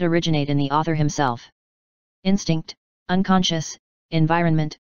 Where did it originate in the author himself? Instinct, unconscious,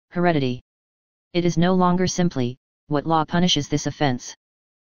 environment, heredity. It is no longer simply, what law punishes this offense?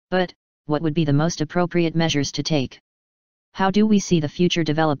 But, what would be the most appropriate measures to take? How do we see the future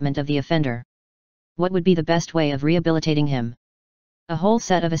development of the offender? What would be the best way of rehabilitating him? A whole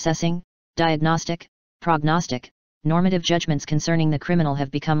set of assessing, diagnostic, prognostic, normative judgments concerning the criminal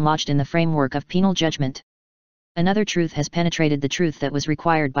have become lodged in the framework of penal judgment. Another truth has penetrated the truth that was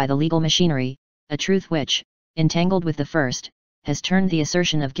required by the legal machinery, a truth which, entangled with the first, has turned the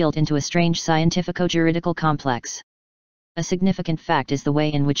assertion of guilt into a strange scientifico-juridical complex. A significant fact is the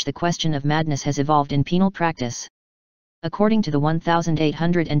way in which the question of madness has evolved in penal practice. According to the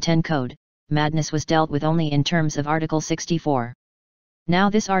 1810 Code, madness was dealt with only in terms of Article 64. Now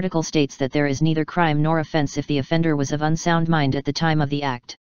this article states that there is neither crime nor offense if the offender was of unsound mind at the time of the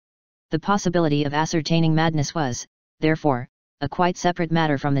act. The possibility of ascertaining madness was, therefore, a quite separate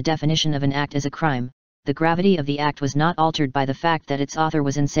matter from the definition of an act as a crime. The gravity of the act was not altered by the fact that its author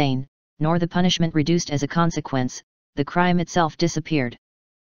was insane, nor the punishment reduced as a consequence. The crime itself disappeared.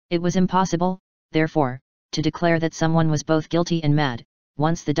 It was impossible, therefore, to declare that someone was both guilty and mad.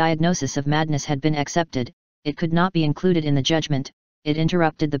 Once the diagnosis of madness had been accepted, it could not be included in the judgment. It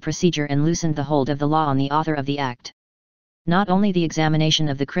interrupted the procedure and loosened the hold of the law on the author of the act. Not only the examination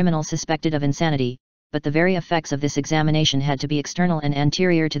of the criminal suspected of insanity, but the very effects of this examination had to be external and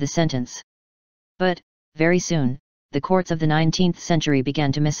anterior to the sentence. But, very soon, the courts of the 19th century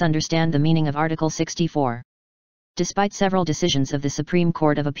began to misunderstand the meaning of Article 64. Despite several decisions of the Supreme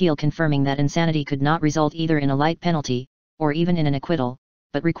Court of Appeal confirming that insanity could not result either in a light penalty, or even in an acquittal,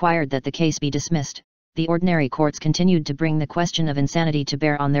 but required that the case be dismissed, the ordinary courts continued to bring the question of insanity to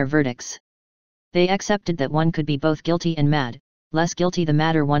bear on their verdicts. They accepted that one could be both guilty and mad, less guilty the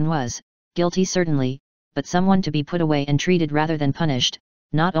madder one was, guilty certainly, but someone to be put away and treated rather than punished,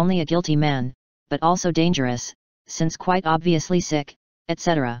 not only a guilty man, but also dangerous, since quite obviously sick,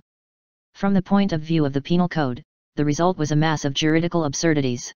 etc. From the point of view of the penal code, the result was a mass of juridical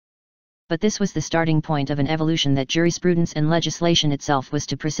absurdities. But this was the starting point of an evolution that jurisprudence and legislation itself was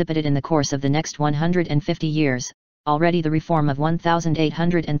to precipitate in the course of the next 150 years. Already the reform of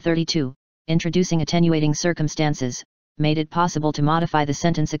 1832, introducing attenuating circumstances, made it possible to modify the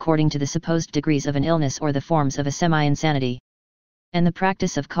sentence according to the supposed degrees of an illness or the forms of a semi-insanity. And the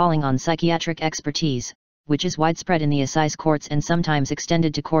practice of calling on psychiatric expertise, which is widespread in the assize courts and sometimes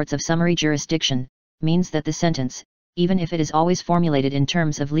extended to courts of summary jurisdiction, means that the sentence, even if it is always formulated in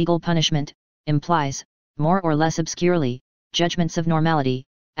terms of legal punishment, implies, more or less obscurely, judgments of normality,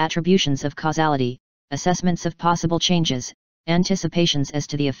 attributions of causality, assessments of possible changes, anticipations as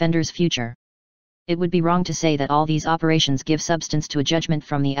to the offender's future. It would be wrong to say that all these operations give substance to a judgment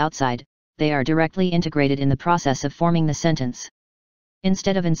from the outside, they are directly integrated in the process of forming the sentence.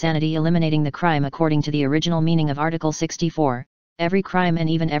 Instead of insanity eliminating the crime according to the original meaning of Article 64, every crime and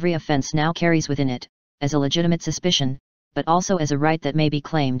even every offense now carries within it, as a legitimate suspicion, but also as a right that may be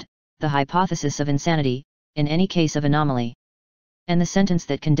claimed, the hypothesis of insanity, in any case of anomaly. And the sentence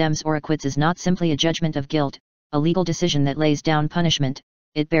that condemns or acquits is not simply a judgment of guilt, a legal decision that lays down punishment,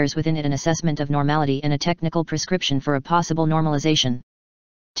 it bears within it an assessment of normality and a technical prescription for a possible normalization.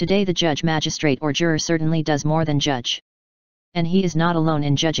 Today the judge, magistrate or juror certainly does more than judge. And he is not alone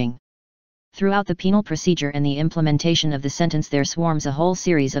in judging. Throughout the penal procedure and the implementation of the sentence there swarms a whole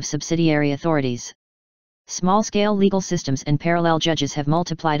series of subsidiary authorities. Small-scale legal systems and parallel judges have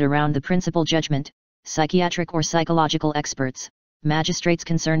multiplied around the principal judgment, psychiatric or psychological experts, magistrates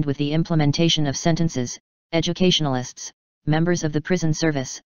concerned with the implementation of sentences, educationalists, members of the prison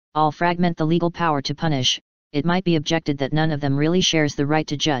service, all fragment the legal power to punish. It might be objected that none of them really shares the right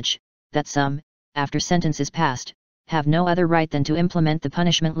to judge, that some, after sentence is passed, have no other right than to implement the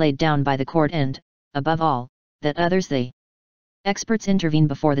punishment laid down by the court and, above all, that others, the experts, intervene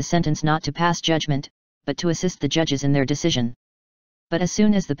before the sentence not to pass judgment, but to assist the judges in their decision. But as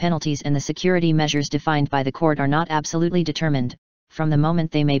soon as the penalties and the security measures defined by the court are not absolutely determined, from the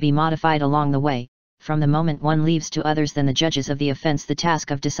moment they may be modified along the way, from the moment one leaves to others than the judges of the offense the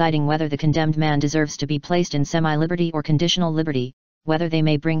task of deciding whether the condemned man deserves to be placed in semi-liberty or conditional liberty, whether they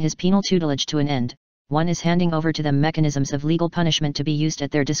may bring his penal tutelage to an end, one is handing over to them mechanisms of legal punishment to be used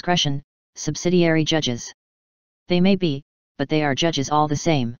at their discretion, subsidiary judges. They may be, but they are judges all the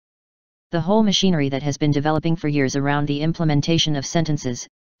same. The whole machinery that has been developing for years around the implementation of sentences,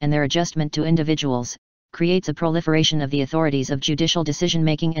 and their adjustment to individuals, creates a proliferation of the authorities of judicial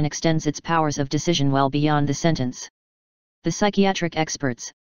decision-making and extends its powers of decision well beyond the sentence. The psychiatric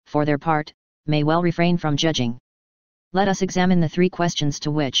experts, for their part, may well refrain from judging. Let us examine the three questions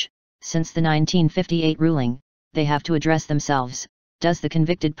to which, since the 1958 ruling, they have to address themselves. Does the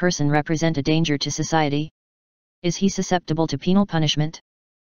convicted person represent a danger to society? Is he susceptible to penal punishment?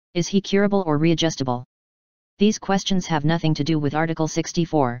 Is he curable or readjustable? These questions have nothing to do with Article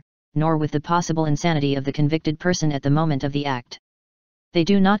 64, nor with the possible insanity of the convicted person at the moment of the act. They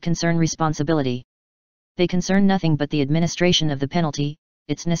do not concern responsibility. They concern nothing but the administration of the penalty,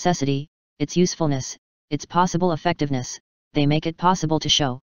 its necessity, its usefulness, its possible effectiveness. They make it possible to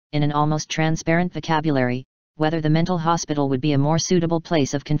show, in an almost transparent vocabulary, whether the mental hospital would be a more suitable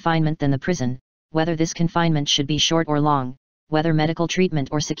place of confinement than the prison, whether this confinement should be short or long, whether medical treatment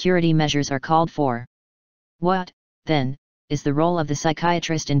or security measures are called for. What, then, is the role of the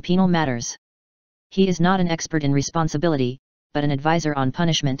psychiatrist in penal matters? He is not an expert in responsibility, but an advisor on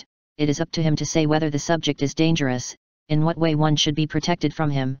punishment. It is up to him to say whether the subject is dangerous, in what way one should be protected from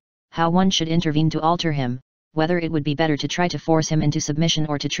him, how one should intervene to alter him, whether it would be better to try to force him into submission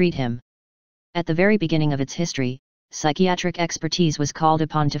or to treat him. At the very beginning of its history, psychiatric expertise was called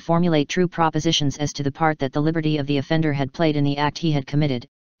upon to formulate true propositions as to the part that the liberty of the offender had played in the act he had committed.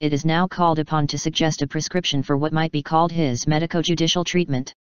 It is now called upon to suggest a prescription for what might be called his medico-judicial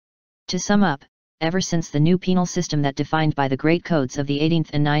treatment. To sum up, ever since the new penal system that defined by the great codes of the 18th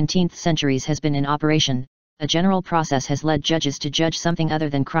and 19th centuries has been in operation, a general process has led judges to judge something other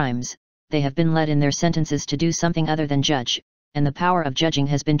than crimes. They have been led in their sentences to do something other than judge, and the power of judging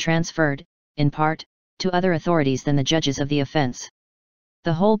has been transferred, in part, to other authorities than the judges of the offense.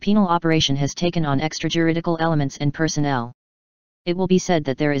 The whole penal operation has taken on extrajuridical elements and personnel. It will be said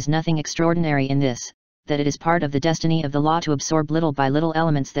that there is nothing extraordinary in this, that it is part of the destiny of the law to absorb little by little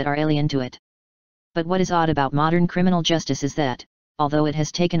elements that are alien to it. But what is odd about modern criminal justice is that, although it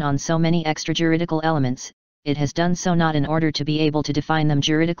has taken on so many extrajuridical elements, it has done so not in order to be able to define them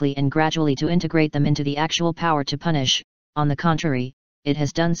juridically and gradually to integrate them into the actual power to punish. On the contrary, it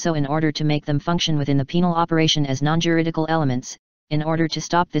has done so in order to make them function within the penal operation as non-juridical elements, in order to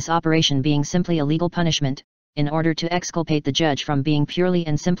stop this operation being simply a legal punishment, in order to exculpate the judge from being purely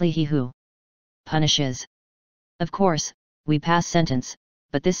and simply he who punishes. Of course, we pass sentence,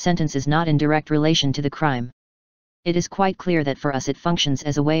 but this sentence is not in direct relation to the crime. It is quite clear that for us it functions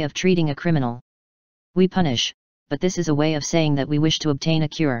as a way of treating a criminal. We punish, but this is a way of saying that we wish to obtain a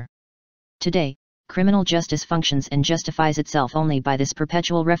cure. Today, criminal justice functions and justifies itself only by this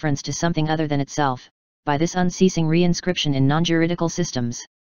perpetual reference to something other than itself, by this unceasing reinscription in non-juridical systems.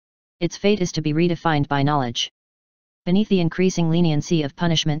 Its fate is to be redefined by knowledge. Beneath the increasing leniency of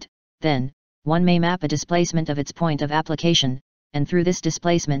punishment, then, one may map a displacement of its point of application, and through this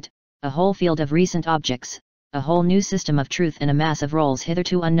displacement, a whole field of recent objects, a whole new system of truth and a mass of roles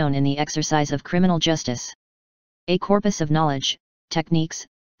hitherto unknown in the exercise of criminal justice. A corpus of knowledge, techniques,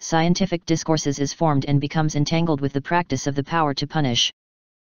 scientific discourses is formed and becomes entangled with the practice of the power to punish.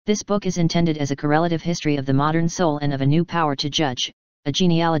 This book is intended as a correlative history of the modern soul and of a new power to judge, a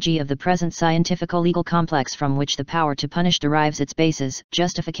genealogy of the present scientifico-legal complex from which the power to punish derives its bases,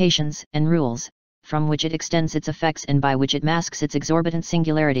 justifications, and rules, from which it extends its effects and by which it masks its exorbitant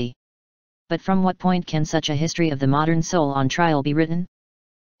singularity. But from what point can such a history of the modern soul on trial be written?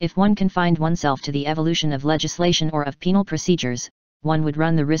 If one confined oneself to the evolution of legislation or of penal procedures, one would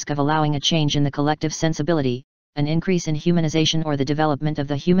run the risk of allowing a change in the collective sensibility, an increase in humanization or the development of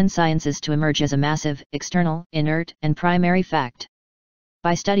the human sciences to emerge as a massive, external, inert, and primary fact.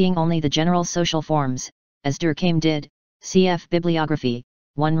 By studying only the general social forms, as Durkheim did, cf. Bibliography,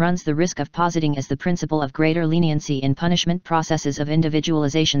 one runs the risk of positing as the principle of greater leniency in punishment processes of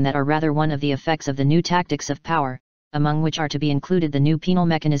individualization that are rather one of the effects of the new tactics of power, among which are to be included the new penal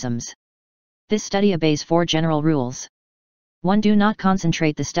mechanisms. This study obeys 4 general rules. 1. Do not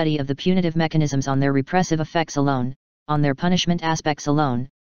concentrate the study of the punitive mechanisms on their repressive effects alone, on their punishment aspects alone,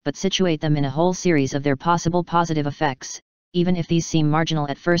 but situate them in a whole series of their possible positive effects, even if these seem marginal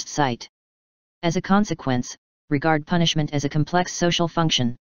at first sight. As a consequence, regard punishment as a complex social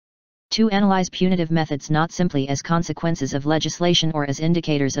function. 2. Analyze punitive methods not simply as consequences of legislation or as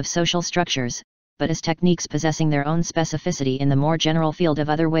indicators of social structures, but as techniques possessing their own specificity in the more general field of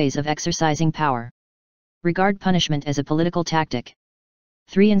other ways of exercising power. Regard punishment as a political tactic.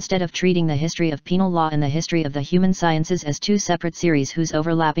 3. Instead of treating the history of penal law and the history of the human sciences as 2 separate series whose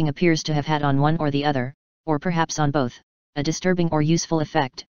overlapping appears to have had on one or the other, or perhaps on both, a disturbing or useful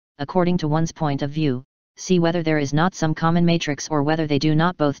effect, according to one's point of view, see whether there is not some common matrix or whether they do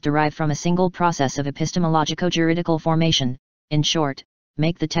not both derive from a single process of epistemologico-juridical formation. In short,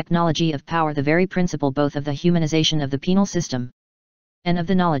 make the technology of power the very principle both of the humanization of the penal system and of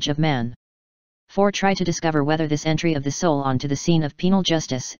the knowledge of man. 4. Try to discover whether this entry of the soul onto the scene of penal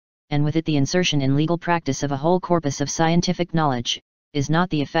justice, and with it the insertion in legal practice of a whole corpus of scientific knowledge, is not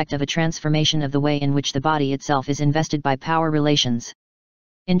the effect of a transformation of the way in which the body itself is invested by power relations.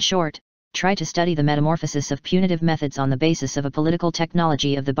 In short, try to study the metamorphosis of punitive methods on the basis of a political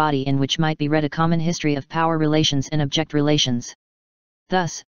technology of the body in which might be read a common history of power relations and object relations.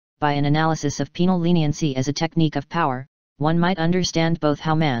 Thus, by an analysis of penal leniency as a technique of power, one might understand both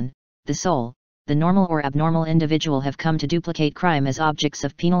how man, the soul, the normal or abnormal individual have come to duplicate crime as objects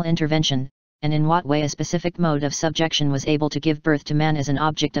of penal intervention, and in what way a specific mode of subjection was able to give birth to man as an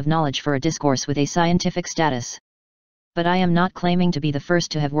object of knowledge for a discourse with a scientific status. But I am not claiming to be the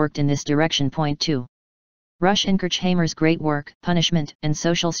first to have worked in this direction. Point 2. Rush and Kirchheimer's great work, Punishment and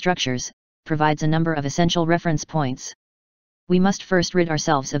Social Structures, provides a number of essential reference points. We must first rid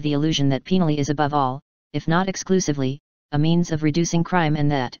ourselves of the illusion that penalty is above all, if not exclusively, a means of reducing crime and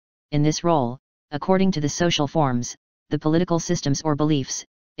that, in this role, according to the social forms, the political systems or beliefs,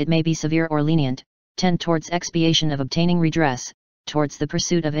 it may be severe or lenient, tend towards expiation of obtaining redress, towards the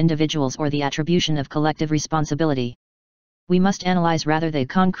pursuit of individuals or the attribution of collective responsibility. We must analyze rather the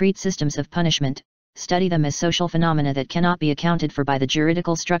concrete systems of punishment, study them as social phenomena that cannot be accounted for by the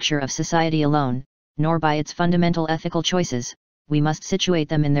juridical structure of society alone, nor by its fundamental ethical choices. We must situate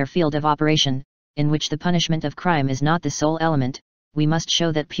them in their field of operation, in which the punishment of crime is not the sole element. We must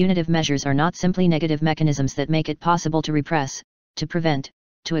show that punitive measures are not simply negative mechanisms that make it possible to repress, to prevent,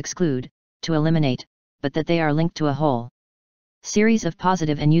 to exclude, to eliminate, but that they are linked to a whole series of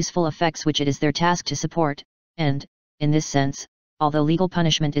positive and useful effects which it is their task to support, and, in this sense, although legal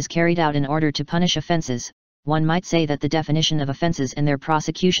punishment is carried out in order to punish offenses, one might say that the definition of offenses and their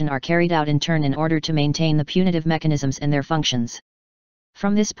prosecution are carried out in turn in order to maintain the punitive mechanisms and their functions.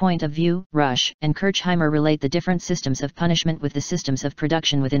 From this point of view, Rush and Kirchheimer relate the different systems of punishment with the systems of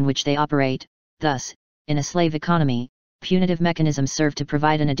production within which they operate. Thus, in a slave economy, punitive mechanisms serve to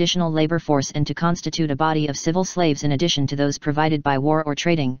provide an additional labor force and to constitute a body of civil slaves in addition to those provided by war or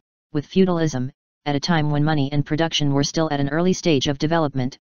trading. With feudalism, at a time when money and production were still at an early stage of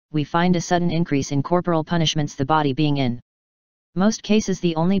development, we find a sudden increase in corporal punishments, the body being in most cases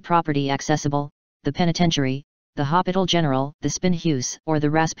the only property accessible. The penitentiary, the Hospital General, the Spinhuis, or the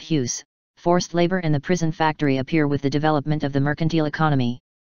Rasphuis, forced labor and the prison factory appear with the development of the mercantile economy.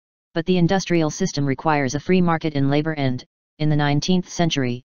 But the industrial system requires a free market in labor and, in the 19th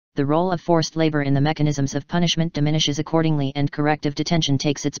century, the role of forced labor in the mechanisms of punishment diminishes accordingly and corrective detention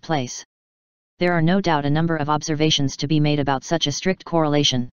takes its place. There are no doubt a number of observations to be made about such a strict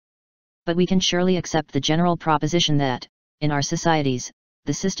correlation. But we can surely accept the general proposition that, in our societies,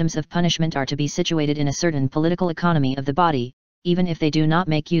 the systems of punishment are to be situated in a certain political economy of the body, even if they do not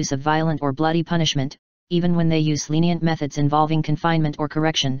make use of violent or bloody punishment, even when they use lenient methods involving confinement or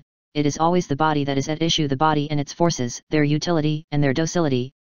correction, it is always the body that is at issue, the body and its forces, their utility and their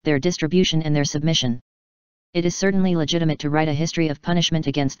docility, their distribution and their submission. It is certainly legitimate to write a history of punishment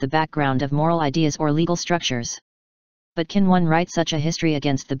against the background of moral ideas or legal structures. But can one write such a history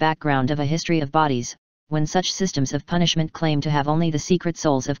against the background of a history of bodies, when such systems of punishment claim to have only the secret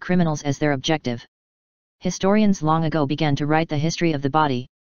souls of criminals as their objective? Historians long ago began to write the history of the body.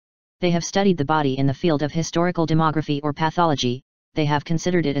 They have studied the body in the field of historical demography or pathology, they have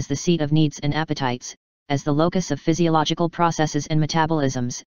considered it as the seat of needs and appetites, as the locus of physiological processes and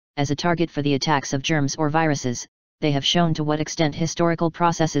metabolisms, as a target for the attacks of germs or viruses. They have shown to what extent historical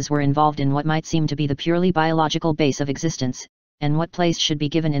processes were involved in what might seem to be the purely biological base of existence, and what place should be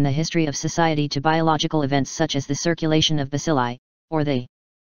given in the history of society to biological events such as the circulation of bacilli, or the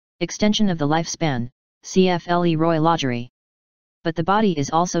extension of the lifespan, cf. Leroy Lagery. But the body is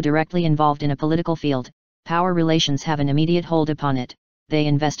also directly involved in a political field. Power relations have an immediate hold upon it, they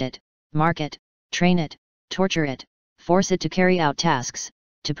invest it, mark it, train it, torture it, force it to carry out tasks,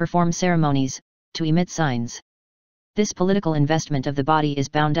 to perform ceremonies, to emit signs. This political investment of the body is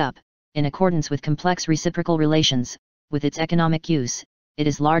bound up, in accordance with complex reciprocal relations, with its economic use. It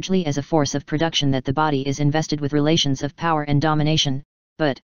is largely as a force of production that the body is invested with relations of power and domination,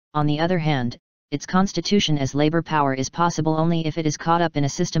 but, on the other hand, its constitution as labor power is possible only if it is caught up in a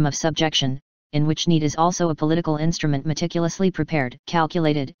system of subjection, in which need is also a political instrument meticulously prepared,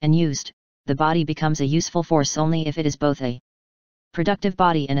 calculated, and used. The body becomes a useful force only if it is both a productive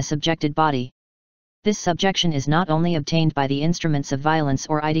body and a subjected body. This subjection is not only obtained by the instruments of violence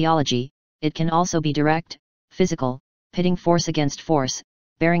or ideology, it can also be direct, physical, pitting force against force,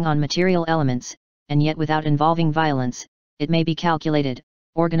 bearing on material elements, and yet without involving violence. It may be calculated,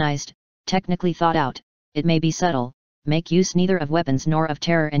 organized, technically thought out. It may be subtle, make use neither of weapons nor of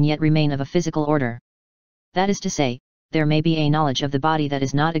terror and yet remain of a physical order. That is to say, there may be a knowledge of the body that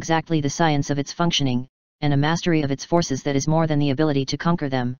is not exactly the science of its functioning, and a mastery of its forces that is more than the ability to conquer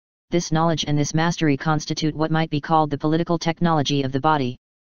them. This knowledge and this mastery constitute what might be called the political technology of the body.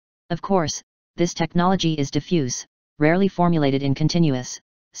 Of course, this technology is diffuse, rarely formulated in continuous,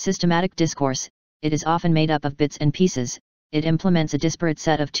 systematic discourse. It is often made up of bits and pieces. It implements a disparate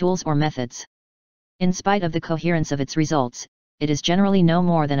set of tools or methods. In spite of the coherence of its results, it is generally no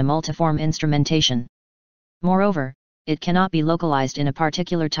more than a multiform instrumentation. Moreover, it cannot be localized in a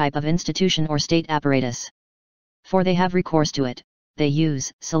particular type of institution or state apparatus. For they have recourse to it, they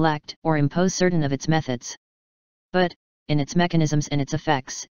use, select, or impose certain of its methods. But, in its mechanisms and its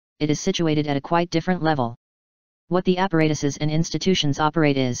effects, it is situated at a quite different level. What the apparatuses and institutions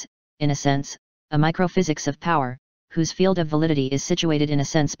operate is, in a sense, a microphysics of power, whose field of validity is situated in a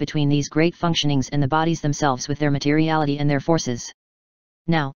sense between these great functionings and the bodies themselves with their materiality and their forces.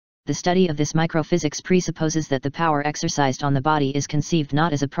 Now, the study of this microphysics presupposes that the power exercised on the body is conceived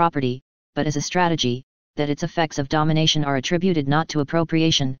not as a property, but as a strategy, that its effects of domination are attributed not to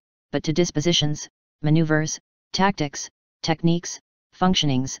appropriation, but to dispositions, maneuvers, tactics, techniques,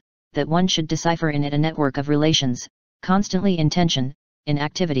 functionings, that one should decipher in it a network of relations, constantly in tension, in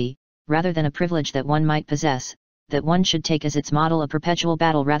activity, rather than a privilege that one might possess, that one should take as its model a perpetual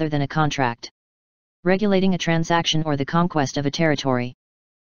battle rather than a contract, regulating a transaction or the conquest of a territory.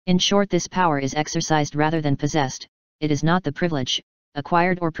 In short, this power is exercised rather than possessed. It is not the privilege,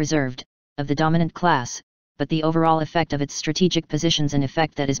 acquired or preserved, of the dominant class, but the overall effect of its strategic positions, an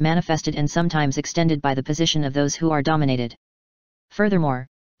effect that is manifested and sometimes extended by the position of those who are dominated. Furthermore,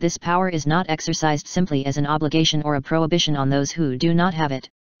 this power is not exercised simply as an obligation or a prohibition on those who do not have it.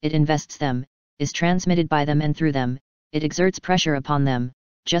 It invests them, is transmitted by them and through them. It exerts pressure upon them,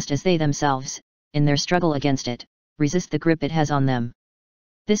 just as they themselves, in their struggle against it, resist the grip it has on them.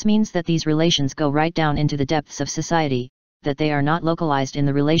 This means that these relations go right down into the depths of society, that they are not localized in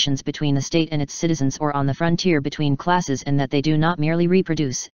the relations between the state and its citizens or on the frontier between classes, and that they do not merely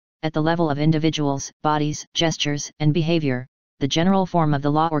reproduce, at the level of individuals, bodies, gestures, and behavior, the general form of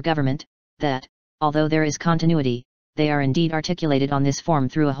the law or government, that, although there is continuity, they are indeed articulated on this form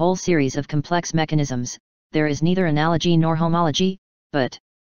through a whole series of complex mechanisms. There is neither analogy nor homology, but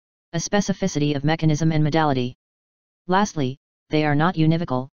a specificity of mechanism and modality. Lastly, they are not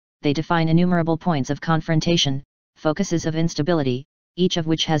univocal, they define innumerable points of confrontation, focuses of instability, each of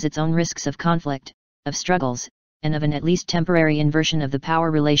which has its own risks of conflict, of struggles, and of an at least temporary inversion of the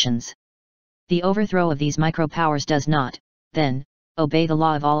power relations. The overthrow of these micro-powers does not, then, obey the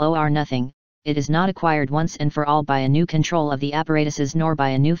law of all or nothing. It is not acquired once and for all by a new control of the apparatuses nor by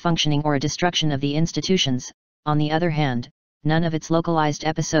a new functioning or a destruction of the institutions. On the other hand, none of its localized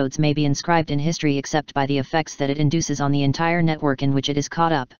episodes may be inscribed in history except by the effects that it induces on the entire network in which it is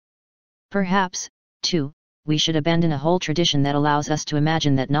caught up. Perhaps, too, we should abandon a whole tradition that allows us to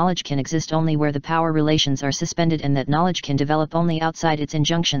imagine that knowledge can exist only where the power relations are suspended and that knowledge can develop only outside its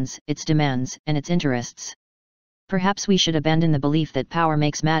injunctions, its demands, and its interests. Perhaps we should abandon the belief that power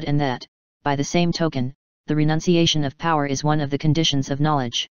makes mad and that, by the same token, the renunciation of power is one of the conditions of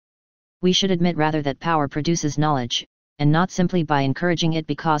knowledge. We should admit rather that power produces knowledge, and not simply by encouraging it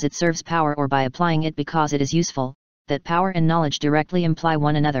because it serves power or by applying it because it is useful, that power and knowledge directly imply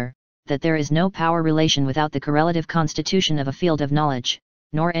one another, that there is no power relation without the correlative constitution of a field of knowledge,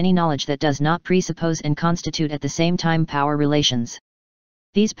 nor any knowledge that does not presuppose and constitute at the same time power relations.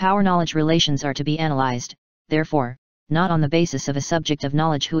 These power-knowledge relations are to be analyzed, therefore, not on the basis of a subject of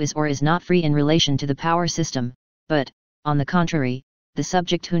knowledge who is or is not free in relation to the power system, but, on the contrary, the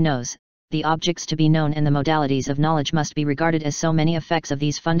subject who knows. The objects to be known and the modalities of knowledge must be regarded as so many effects of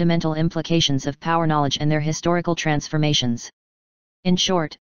these fundamental implications of power knowledge and their historical transformations. In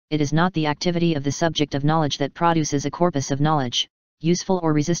short, it is not the activity of the subject of knowledge that produces a corpus of knowledge, useful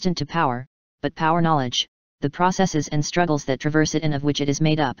or resistant to power, but power knowledge, the processes and struggles that traverse it and of which it is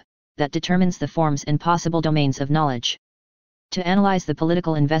made up, that determines the forms and possible domains of knowledge. To analyze the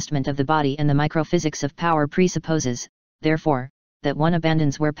political investment of the body and the microphysics of power presupposes, therefore, that one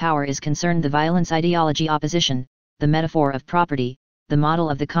abandons where power is concerned the violence ideology opposition, the metaphor of property, the model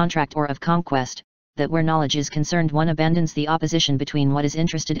of the contract or of conquest, that where knowledge is concerned one abandons the opposition between what is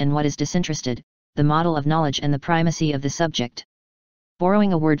interested and what is disinterested, the model of knowledge and the primacy of the subject.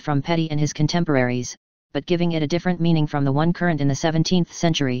 Borrowing a word from Petty and his contemporaries, but giving it a different meaning from the one current in the 17th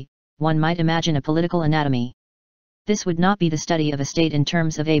century, one might imagine a political anatomy. This would not be the study of a state in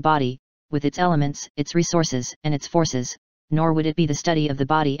terms of a body, with its elements, its resources, and its forces, nor would it be the study of the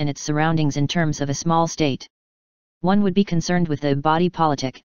body and its surroundings in terms of a small state. One would be concerned with the body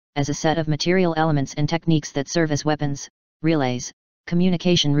politic, as a set of material elements and techniques that serve as weapons, relays,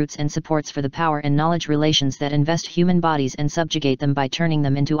 communication routes and supports for the power and knowledge relations that invest human bodies and subjugate them by turning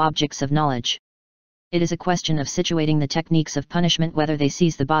them into objects of knowledge. It is a question of situating the techniques of punishment whether they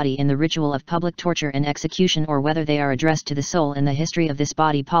seize the body in the ritual of public torture and execution or whether they are addressed to the soul in the history of this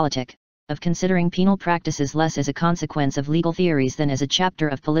body politic, of considering penal practices less as a consequence of legal theories than as a chapter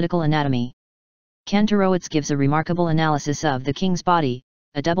of political anatomy. Kantorowicz gives a remarkable analysis of the king's body,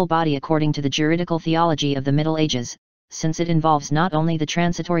 a double body according to the juridical theology of the Middle Ages, since it involves not only the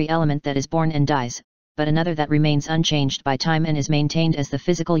transitory element that is born and dies, but another that remains unchanged by time and is maintained as the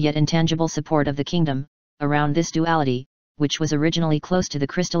physical yet intangible support of the kingdom. Around this duality, which was originally close to the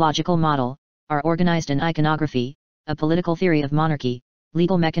Christological model, are organized an iconography, a political theory of monarchy,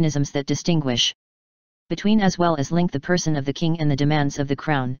 legal mechanisms that distinguish between as well as link the person of the king and the demands of the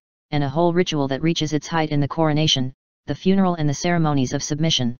crown, and a whole ritual that reaches its height in the coronation, the funeral and the ceremonies of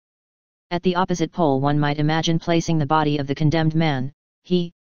submission. At the opposite pole one might imagine placing the body of the condemned man.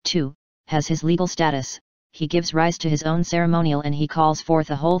 He, too, has his legal status, he gives rise to his own ceremonial and he calls forth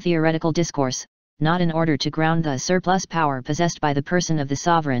a whole theoretical discourse, not in order to ground the surplus power possessed by the person of the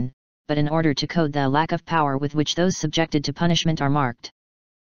sovereign, but in order to code the lack of power with which those subjected to punishment are marked.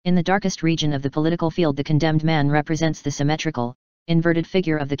 In the darkest region of the political field the condemned man represents the symmetrical, inverted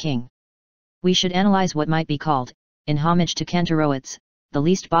figure of the king. We should analyze what might be called, in homage to Kantorowicz, the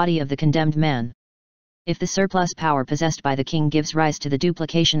least body of the condemned man. If the surplus power possessed by the king gives rise to the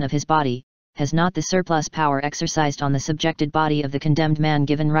duplication of his body, has not the surplus power exercised on the subjected body of the condemned man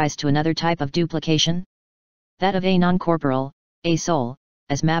given rise to another type of duplication? That of a non-corporal, a soul,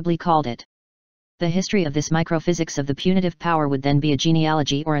 as Mabley called it. The history of this microphysics of the punitive power would then be a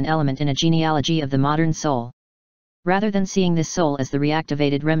genealogy or an element in a genealogy of the modern soul. Rather than seeing this soul as the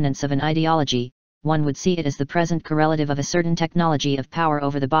reactivated remnants of an ideology, one would see it as the present correlative of a certain technology of power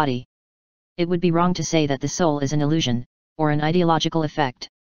over the body. It would be wrong to say that the soul is an illusion, or an ideological effect.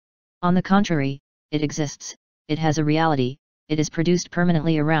 On the contrary, it exists, it has a reality, it is produced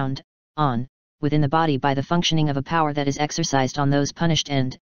permanently around, on, within the body by the functioning of a power that is exercised on those punished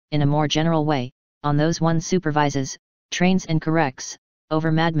and, in a more general way, on those one supervises, trains and corrects,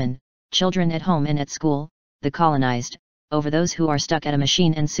 over madmen, children at home and at school, the colonized, over those who are stuck at a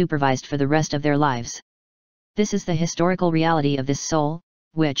machine and supervised for the rest of their lives. This is the historical reality of this soul,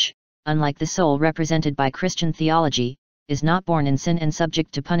 which, unlike the soul represented by Christian theology, is not born in sin and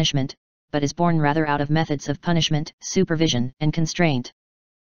subject to punishment, but is born rather out of methods of punishment, supervision, and constraint.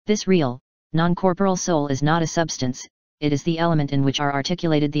 This real, non-corporal soul is not a substance, it is the element in which are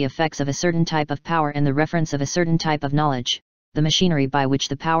articulated the effects of a certain type of power and the reference of a certain type of knowledge, the machinery by which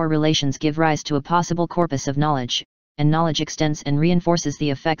the power relations give rise to a possible corpus of knowledge, and knowledge extends and reinforces the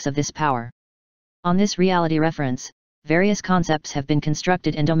effects of this power. On this reality reference, various concepts have been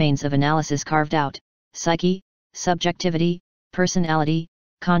constructed and domains of analysis carved out: psyche, subjectivity, personality,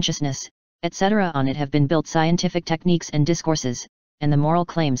 consciousness, etc. On it have been built scientific techniques and discourses, and the moral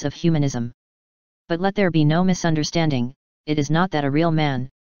claims of humanism. But let there be no misunderstanding, it is not that a real man,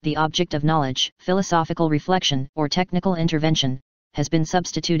 the object of knowledge, philosophical reflection, or technical intervention, has been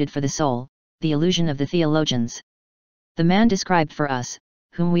substituted for the soul, the illusion of the theologians. The man described for us,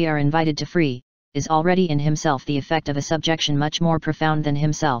 whom we are invited to free, is already in himself the effect of a subjection much more profound than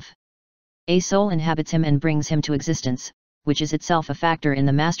himself. A soul inhabits him and brings him to existence, which is itself a factor in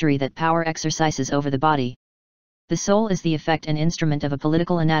the mastery that power exercises over the body. The soul is the effect and instrument of a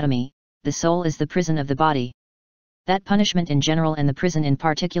political anatomy, the soul is the prison of the body. That punishment in general and the prison in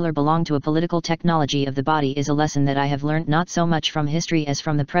particular belong to a political technology of the body is a lesson that I have learnt not so much from history as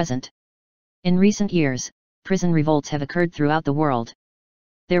from the present. In recent years, prison revolts have occurred throughout the world.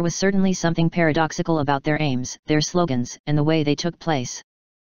 There was certainly something paradoxical about their aims, their slogans, and the way they took place.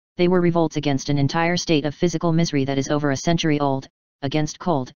 They were revolts against an entire state of physical misery that is over a century old, against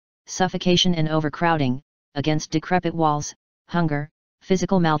cold, suffocation and overcrowding, against decrepit walls, hunger,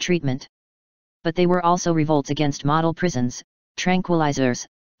 physical maltreatment. But they were also revolts against model prisons, tranquilizers,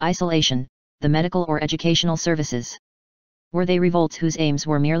 isolation, the medical or educational services. Were they revolts whose aims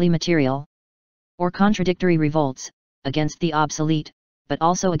were merely material? Or contradictory revolts, against the obsolete, but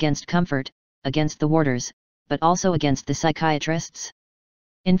also against comfort, against the warders, but also against the psychiatrists?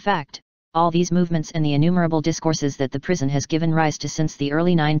 In fact, all these movements and the innumerable discourses that the prison has given rise to since the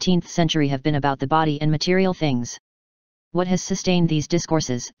early 19th century have been about the body and material things. What has sustained these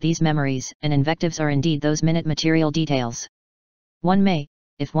discourses, these memories, and invectives are indeed those minute material details. One may,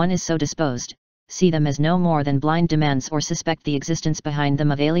 if one is so disposed, see them as no more than blind demands or suspect the existence behind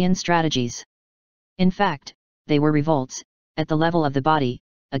them of alien strategies. In fact, they were revolts, at the level of the body,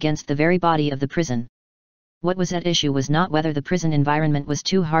 against the very body of the prison. What was at issue was not whether the prison environment was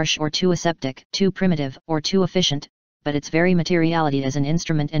too harsh or too aseptic, too primitive or too efficient, but its very materiality as an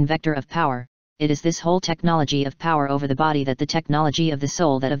instrument and vector of power. It is this whole technology of power over the body that the technology of the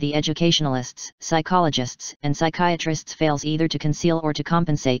soul that of the educationalists, psychologists, and psychiatrists fails either to conceal or to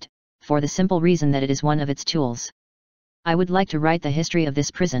compensate, for the simple reason that it is one of its tools. I would like to write the history of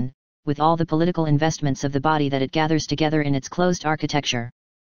this prison, with all the political investments of the body that it gathers together in its closed architecture.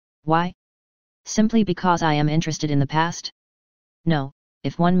 Why? Simply because I am interested in the past? No,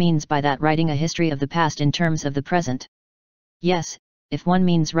 if one means by that writing a history of the past in terms of the present. Yes, if one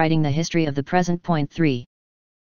means writing the history of the present. 3.